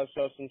some love,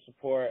 show some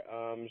support.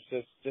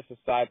 It's just a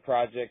side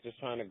project, just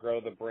trying to grow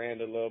the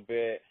brand a little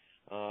bit,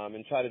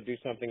 and try to do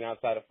something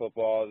outside of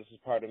football. This is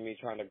part of me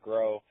trying to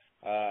grow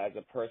as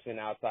a person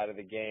outside of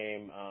the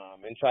game,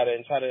 and try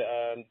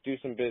to do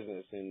some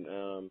business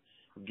and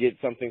get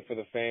something for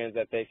the fans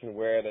that they can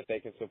wear, that they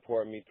can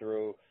support me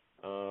through.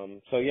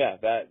 So yeah,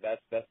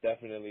 that's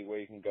definitely where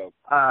you can go.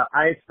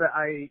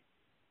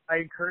 I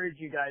encourage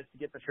you guys to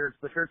get the shirts.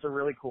 The shirts are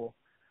really cool.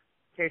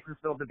 Kason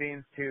spilled the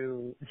beans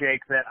to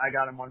Jake that I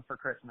got him one for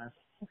Christmas.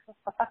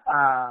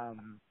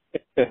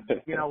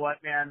 You know what,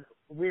 man?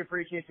 We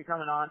appreciate you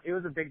coming on. It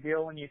was a big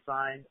deal when you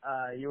signed.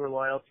 You were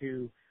loyal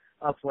to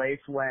a place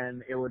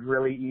when it would have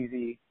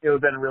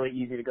been really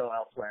easy to go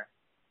elsewhere.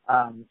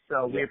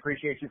 So we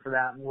appreciate you for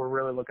that, and we're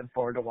really looking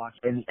forward to watching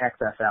in the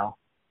XFL.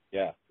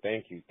 Yeah,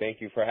 thank you.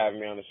 Thank you for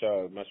having me on the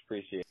show. Much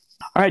appreciated.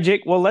 All right,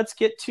 Jake. Well, let's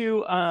get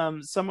to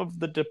some of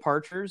the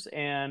departures,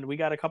 and we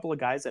got a couple of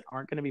guys that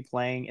aren't going to be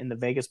playing in the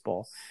Vegas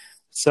Bowl.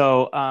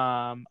 So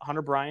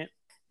Hunter Bryant,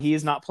 he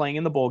is not playing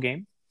in the bowl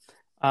game.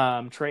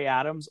 Trey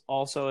Adams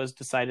also has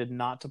decided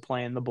not to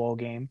play in the bowl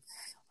game.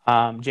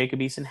 Jacob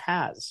Eason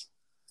has.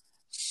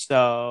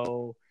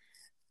 So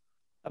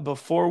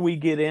before we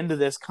get into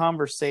this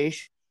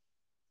conversation,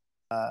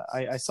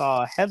 I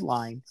saw a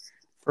headline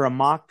for a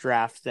mock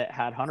draft that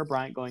had Hunter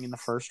Bryant going in the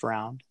first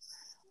round,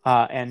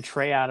 and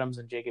Trey Adams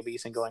and Jacob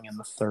Eason going in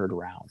the third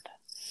round.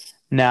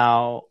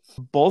 Now,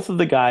 both of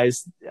the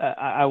guys,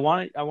 I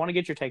want to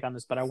get your take on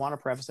this, but I want to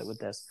preface it with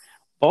this.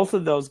 Both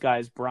of those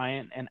guys,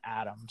 Bryant and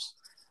Adams,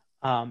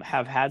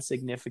 have had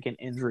significant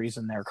injuries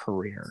in their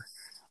career.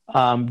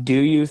 Do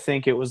you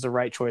think it was the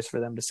right choice for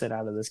them to sit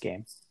out of this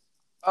game?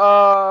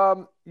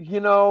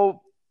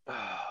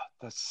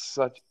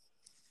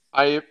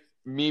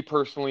 Me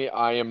personally,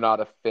 I am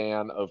not a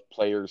fan of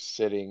players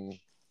sitting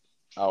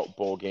out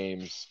bowl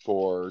games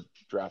for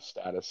draft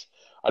status.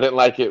 I didn't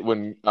like it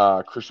when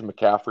Christian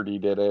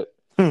McCaffrey did it.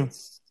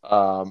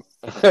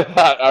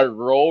 I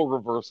roll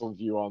reversal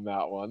view on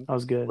that one. That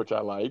was good, which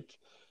I liked.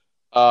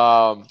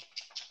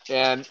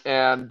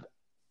 And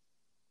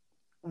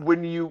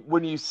when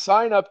you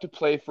sign up to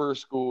play for a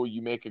school,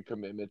 you make a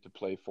commitment to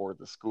play for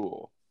the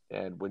school.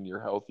 And when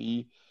you're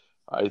healthy,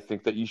 I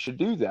think that you should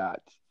do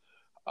that.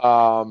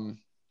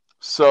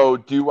 So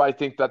do I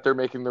think that they're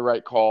making the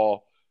right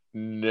call?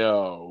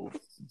 No,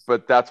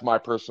 but that's my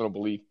personal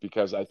belief,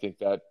 because I think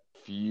that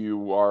if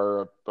you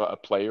are a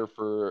player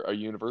for a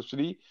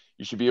university,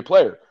 you should be a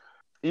player.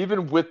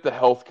 Even with the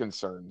health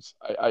concerns,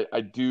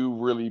 I do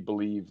really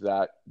believe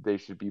that they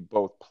should be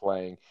both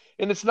playing.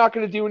 And it's not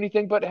going to do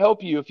anything but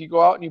help you. If you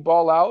go out and you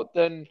ball out,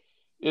 then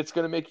it's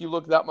going to make you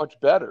look that much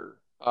better.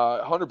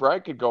 Hunter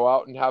Bryant could go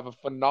out and have a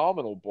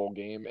phenomenal bowl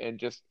game, and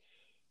just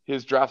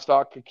his draft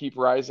stock could keep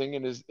rising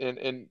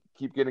and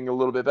keep getting a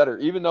little bit better.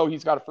 Even though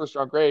he's got a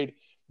first-round grade,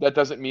 that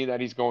doesn't mean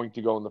that he's going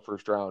to go in the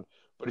first round.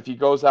 But if he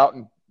goes out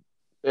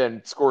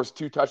and scores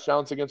 2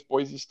 touchdowns against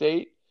Boise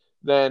State,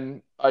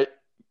 then I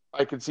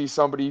could see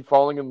somebody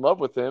falling in love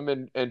with him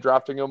and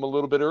drafting him a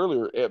little bit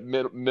earlier at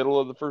middle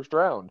of the first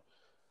round.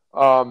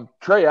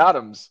 Trey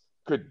Adams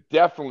could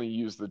definitely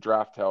use the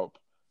draft help.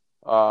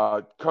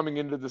 Coming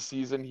into the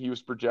season, he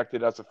was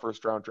projected as a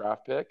first-round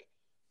draft pick,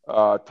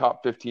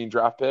 top 15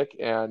 draft pick,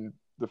 and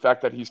the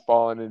fact that he's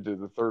fallen into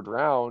the third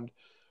round,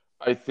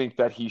 I think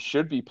that he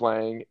should be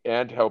playing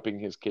and helping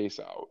his case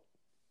out.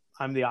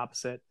 I'm the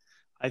opposite.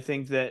 I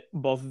think that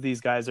both of these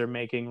guys are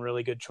making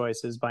really good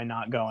choices by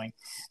not going.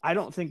 I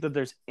don't think that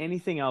there's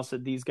anything else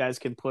that these guys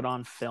can put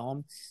on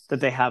film that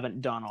they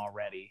haven't done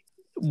already.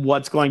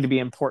 What's going to be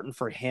important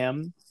for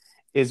him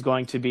is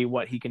going to be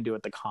what he can do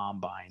at the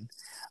combine.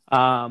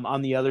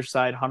 On the other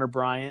side, Hunter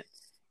Bryant,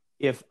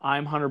 if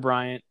I'm Hunter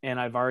Bryant and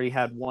I've already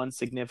had one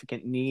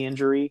significant knee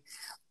injury,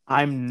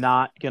 I'm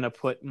not going to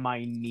put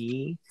my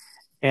knee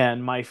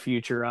and my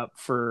future up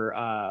for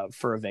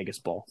a Vegas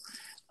Bowl.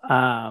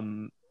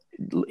 One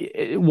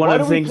Why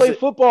of do the we things. play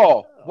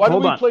football? Why do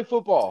Hold we on. play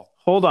football?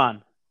 Hold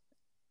on.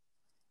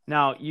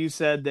 Now, you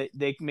said that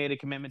they made a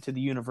commitment to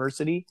the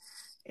university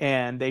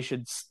and they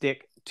should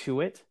stick to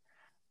it.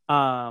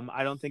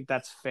 I don't think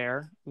that's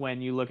fair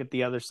when you look at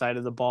the other side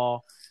of the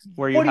ball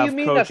where you What do have you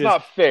mean coaches. that's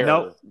not fair?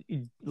 No,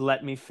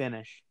 let me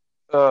finish.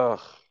 Ugh.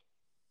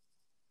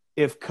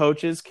 If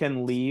coaches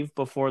can leave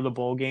before the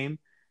bowl game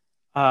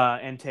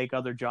and take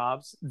other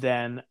jobs,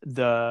 then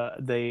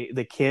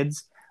the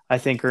kids, I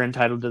think, are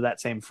entitled to that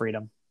same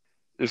freedom.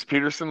 Is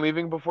Peterson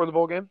leaving before the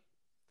bowl game?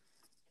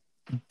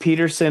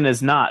 Peterson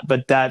is not,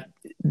 but that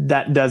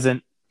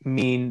doesn't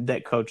mean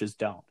that coaches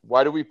don't.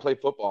 Why do we play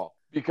football?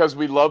 Because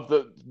we love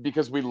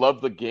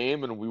the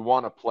game and we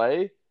want to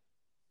play,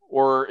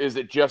 or is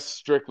it just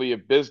strictly a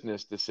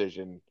business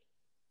decision?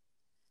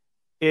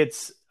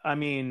 I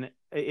mean,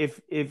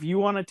 if you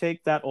want to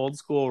take that old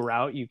school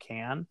route, you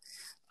can.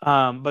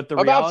 But the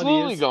I'm reality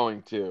absolutely is,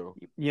 going to.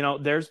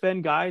 There's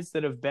been guys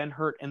that have been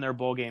hurt in their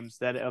bowl games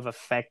that have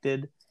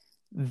affected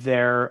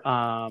their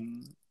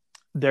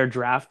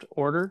draft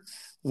order,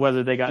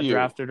 whether they got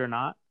drafted or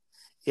not.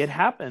 It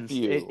happens.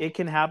 It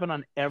can happen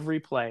on every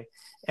play.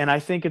 And I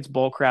think it's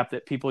bullcrap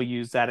that people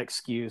use that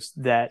excuse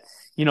that,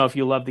 if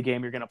you love the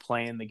game, you're going to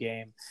play in the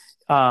game.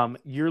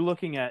 You're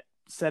looking at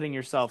setting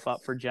yourself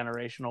up for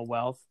generational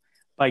wealth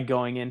by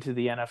going into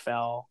the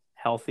NFL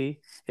healthy.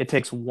 It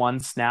takes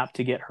one snap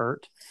to get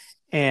hurt.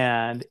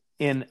 And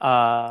in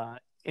a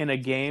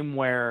game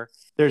where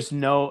there's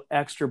no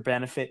extra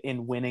benefit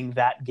in winning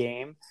that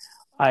game,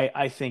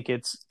 I think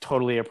it's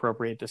totally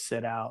appropriate to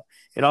sit out.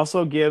 It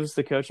also gives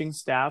the coaching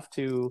staff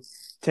to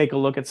take a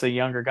look at some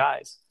younger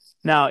guys.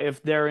 Now,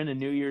 if they're in a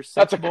New Year's Six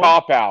That's a Bowl,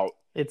 cop-out.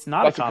 It's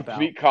not a cop-out. That's a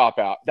complete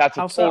cop-out. That's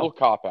a total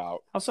cop-out.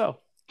 How so?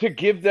 To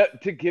give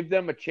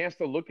them a chance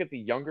to look at the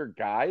younger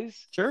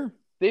guys? Sure.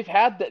 They've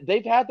had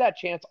that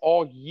chance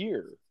all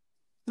year.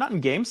 Not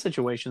in game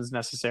situations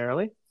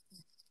necessarily.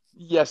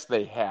 Yes,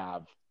 they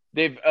have.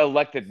 They've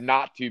elected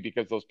not to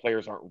because those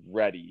players aren't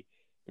ready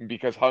and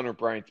because Hunter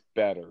Bryant's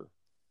better.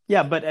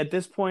 Yeah, but at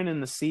this point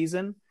in the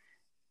season,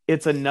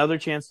 it's another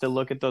chance to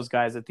look at those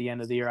guys at the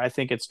end of the year. I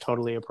think it's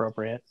totally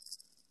appropriate.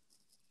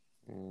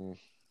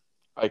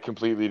 I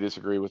completely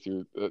disagree with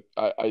you.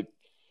 I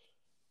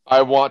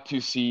want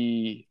to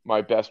see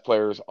my best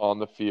players on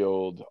the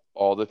field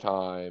all the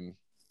time,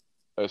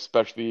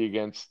 especially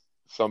against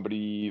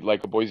somebody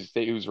like a Boise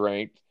State who's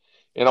ranked.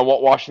 And I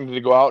want Washington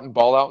to go out and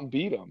ball out and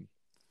beat them.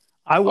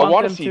 I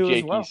want to see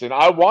Jake Eason.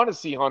 I want to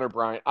see Hunter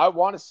Bryant. I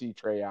want to see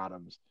Trey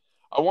Adams.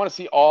 I want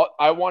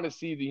to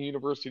see the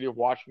University of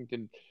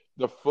Washington,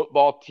 the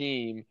football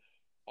team,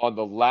 on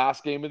the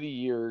last game of the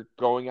year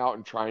going out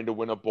and trying to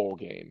win a bowl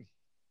game.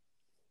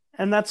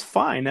 And that's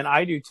fine, and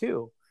I do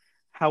too.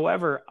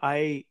 However,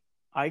 I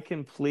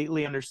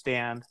completely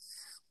understand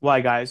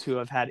why guys who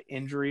have had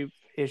injury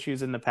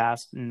issues in the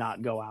past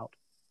not go out.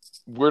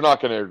 We're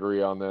not going to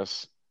agree on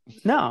this.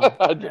 No,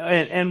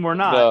 and we're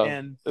not. No.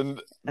 And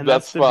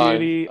that's the fine.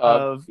 Beauty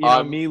of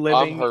me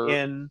living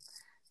in,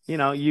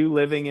 you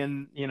living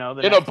in, the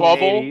in a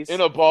bubble, 80s.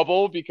 In a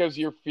bubble because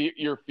you're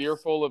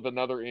fearful of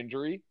another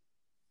injury.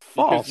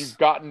 False. Because you've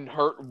gotten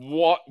hurt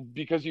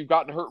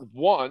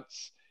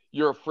once,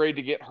 you're afraid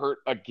to get hurt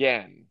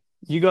again.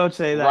 You go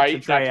say that to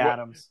Trey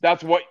Adams.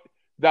 That's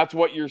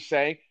what you're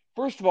saying.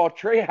 First of all,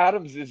 Trey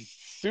Adams is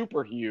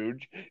super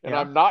huge, and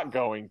I'm not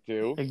going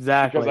to.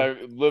 Exactly. Because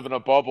I live in a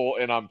bubble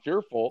and I'm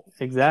fearful.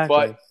 Exactly.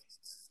 But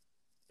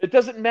it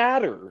doesn't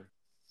matter.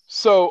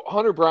 So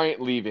Hunter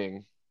Bryant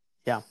leaving.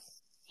 Yeah.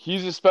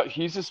 He's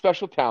a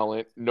special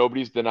talent.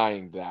 Nobody's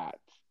denying that.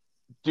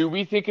 Do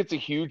we think it's a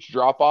huge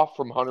drop-off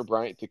from Hunter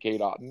Bryant to Cade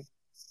Otton?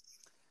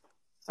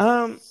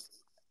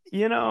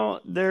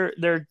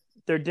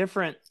 They're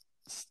different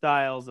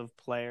styles of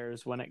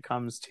players when it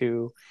comes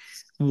to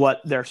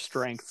what their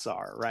strengths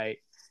are, right?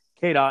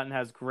 Cade Otton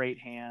has great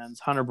hands.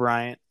 Hunter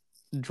Bryant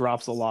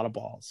drops a lot of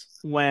balls.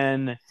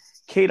 When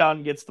Cade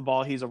Otton gets the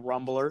ball, he's a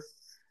rumbler.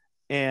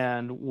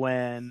 And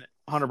when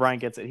Hunter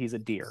Bryant gets it, he's a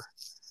deer.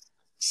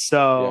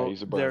 So yeah,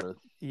 he's a burner.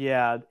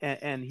 Yeah,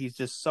 and he's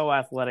just so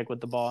athletic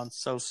with the ball and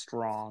so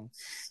strong.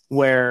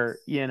 Where,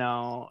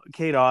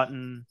 Cade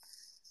Otton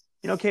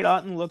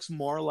looks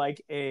more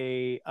like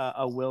a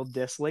Will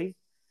Dissly.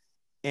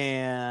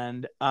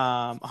 And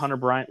Hunter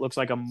Bryant looks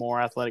like a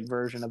more athletic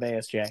version of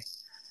ASJ.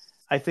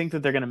 I think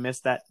that they're going to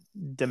miss that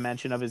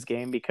dimension of his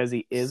game because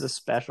he is a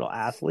special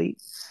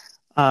athlete,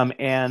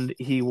 and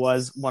he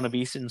was one of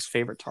Easton's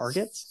favorite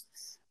targets.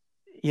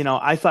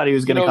 I thought he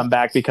was going to come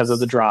back because of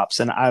the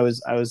drops, and I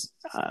was,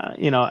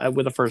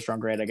 with a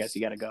first-round grade, I guess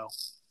you got to go.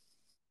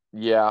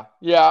 Yeah,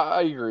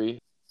 I agree.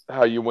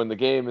 How you win the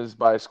game is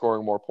by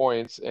scoring more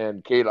points,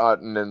 and Cade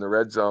Otton in the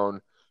red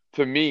zone,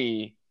 to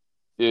me,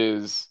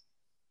 is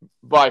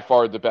by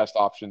far the best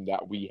option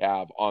that we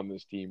have on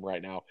this team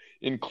right now,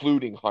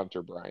 including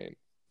Hunter Bryant.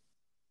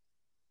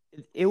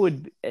 it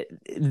would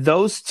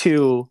those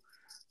two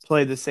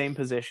play the same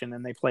position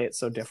and they play it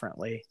so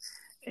differently,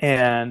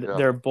 and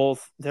they're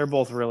both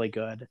really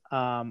good.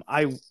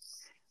 I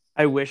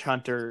wish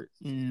Hunter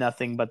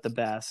nothing but the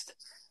best.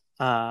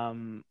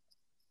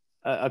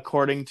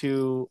 According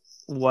to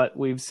what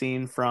we've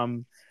seen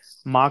from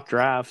mock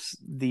drafts,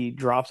 the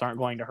drops aren't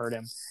going to hurt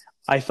him.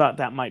 I thought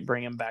that might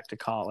bring him back to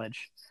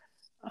college.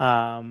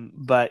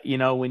 But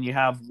when you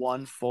have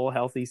one full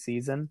healthy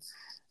season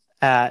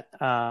at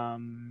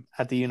the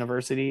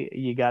university,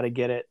 you got to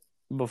get it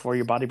before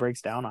your body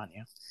breaks down on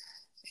you.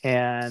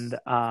 And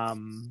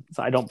so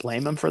I don't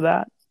blame him for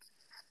that.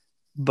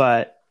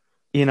 But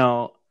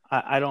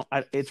I don't.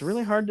 It's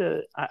really hard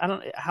to. I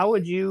don't. How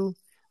would you?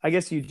 I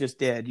guess you just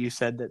did. You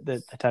said that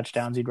the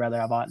touchdowns you'd rather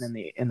have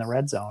Otton in the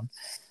red zone.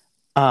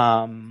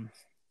 I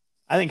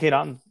think Cade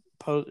Otton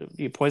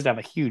poised to have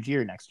a huge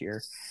year next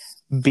year,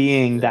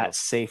 being that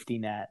safety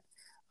net.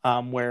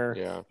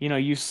 Where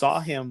you saw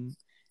him.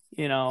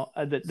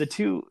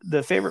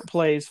 The favorite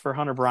plays for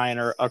Hunter Bryant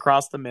are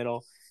across the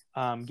middle,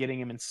 getting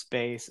him in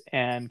space,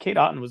 and Cade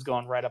Otton was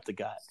going right up the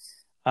gut,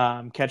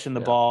 catching the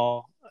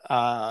ball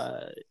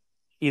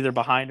either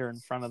behind or in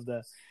front of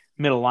the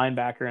middle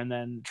linebacker, and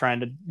then trying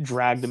to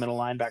drag the middle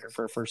linebacker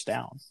for a first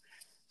down.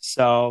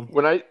 So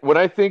when I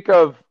think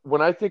of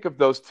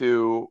those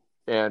two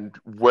and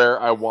where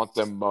I want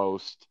them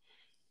most,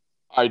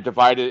 I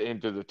divide it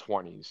into the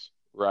 20s,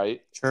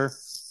 right? Sure.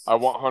 I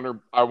want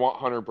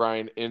Hunter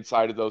Bryant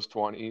inside of those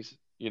 20s,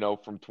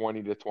 from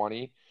 20 to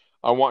 20.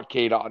 I want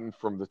Cade Otton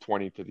from the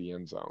 20 to the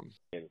end zone.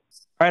 All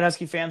right,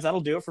 Husky fans,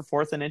 that'll do it for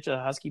Fourth and Inch of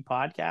the Husky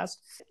podcast.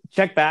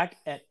 Check back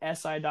at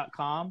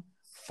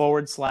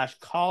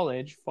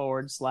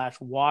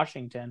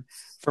si.com/college/Washington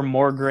for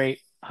more great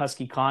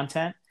Husky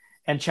content.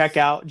 And check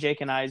out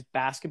Jake and I's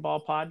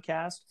basketball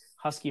podcast,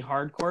 Husky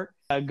Hardcourt.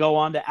 Go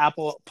on to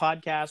Apple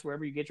Podcasts,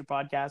 wherever you get your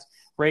podcast.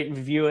 Rate and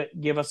review it.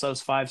 Give us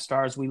those 5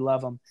 stars. We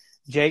love them.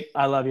 Jake,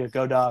 I love you.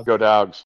 Go Dogs. Go Dogs.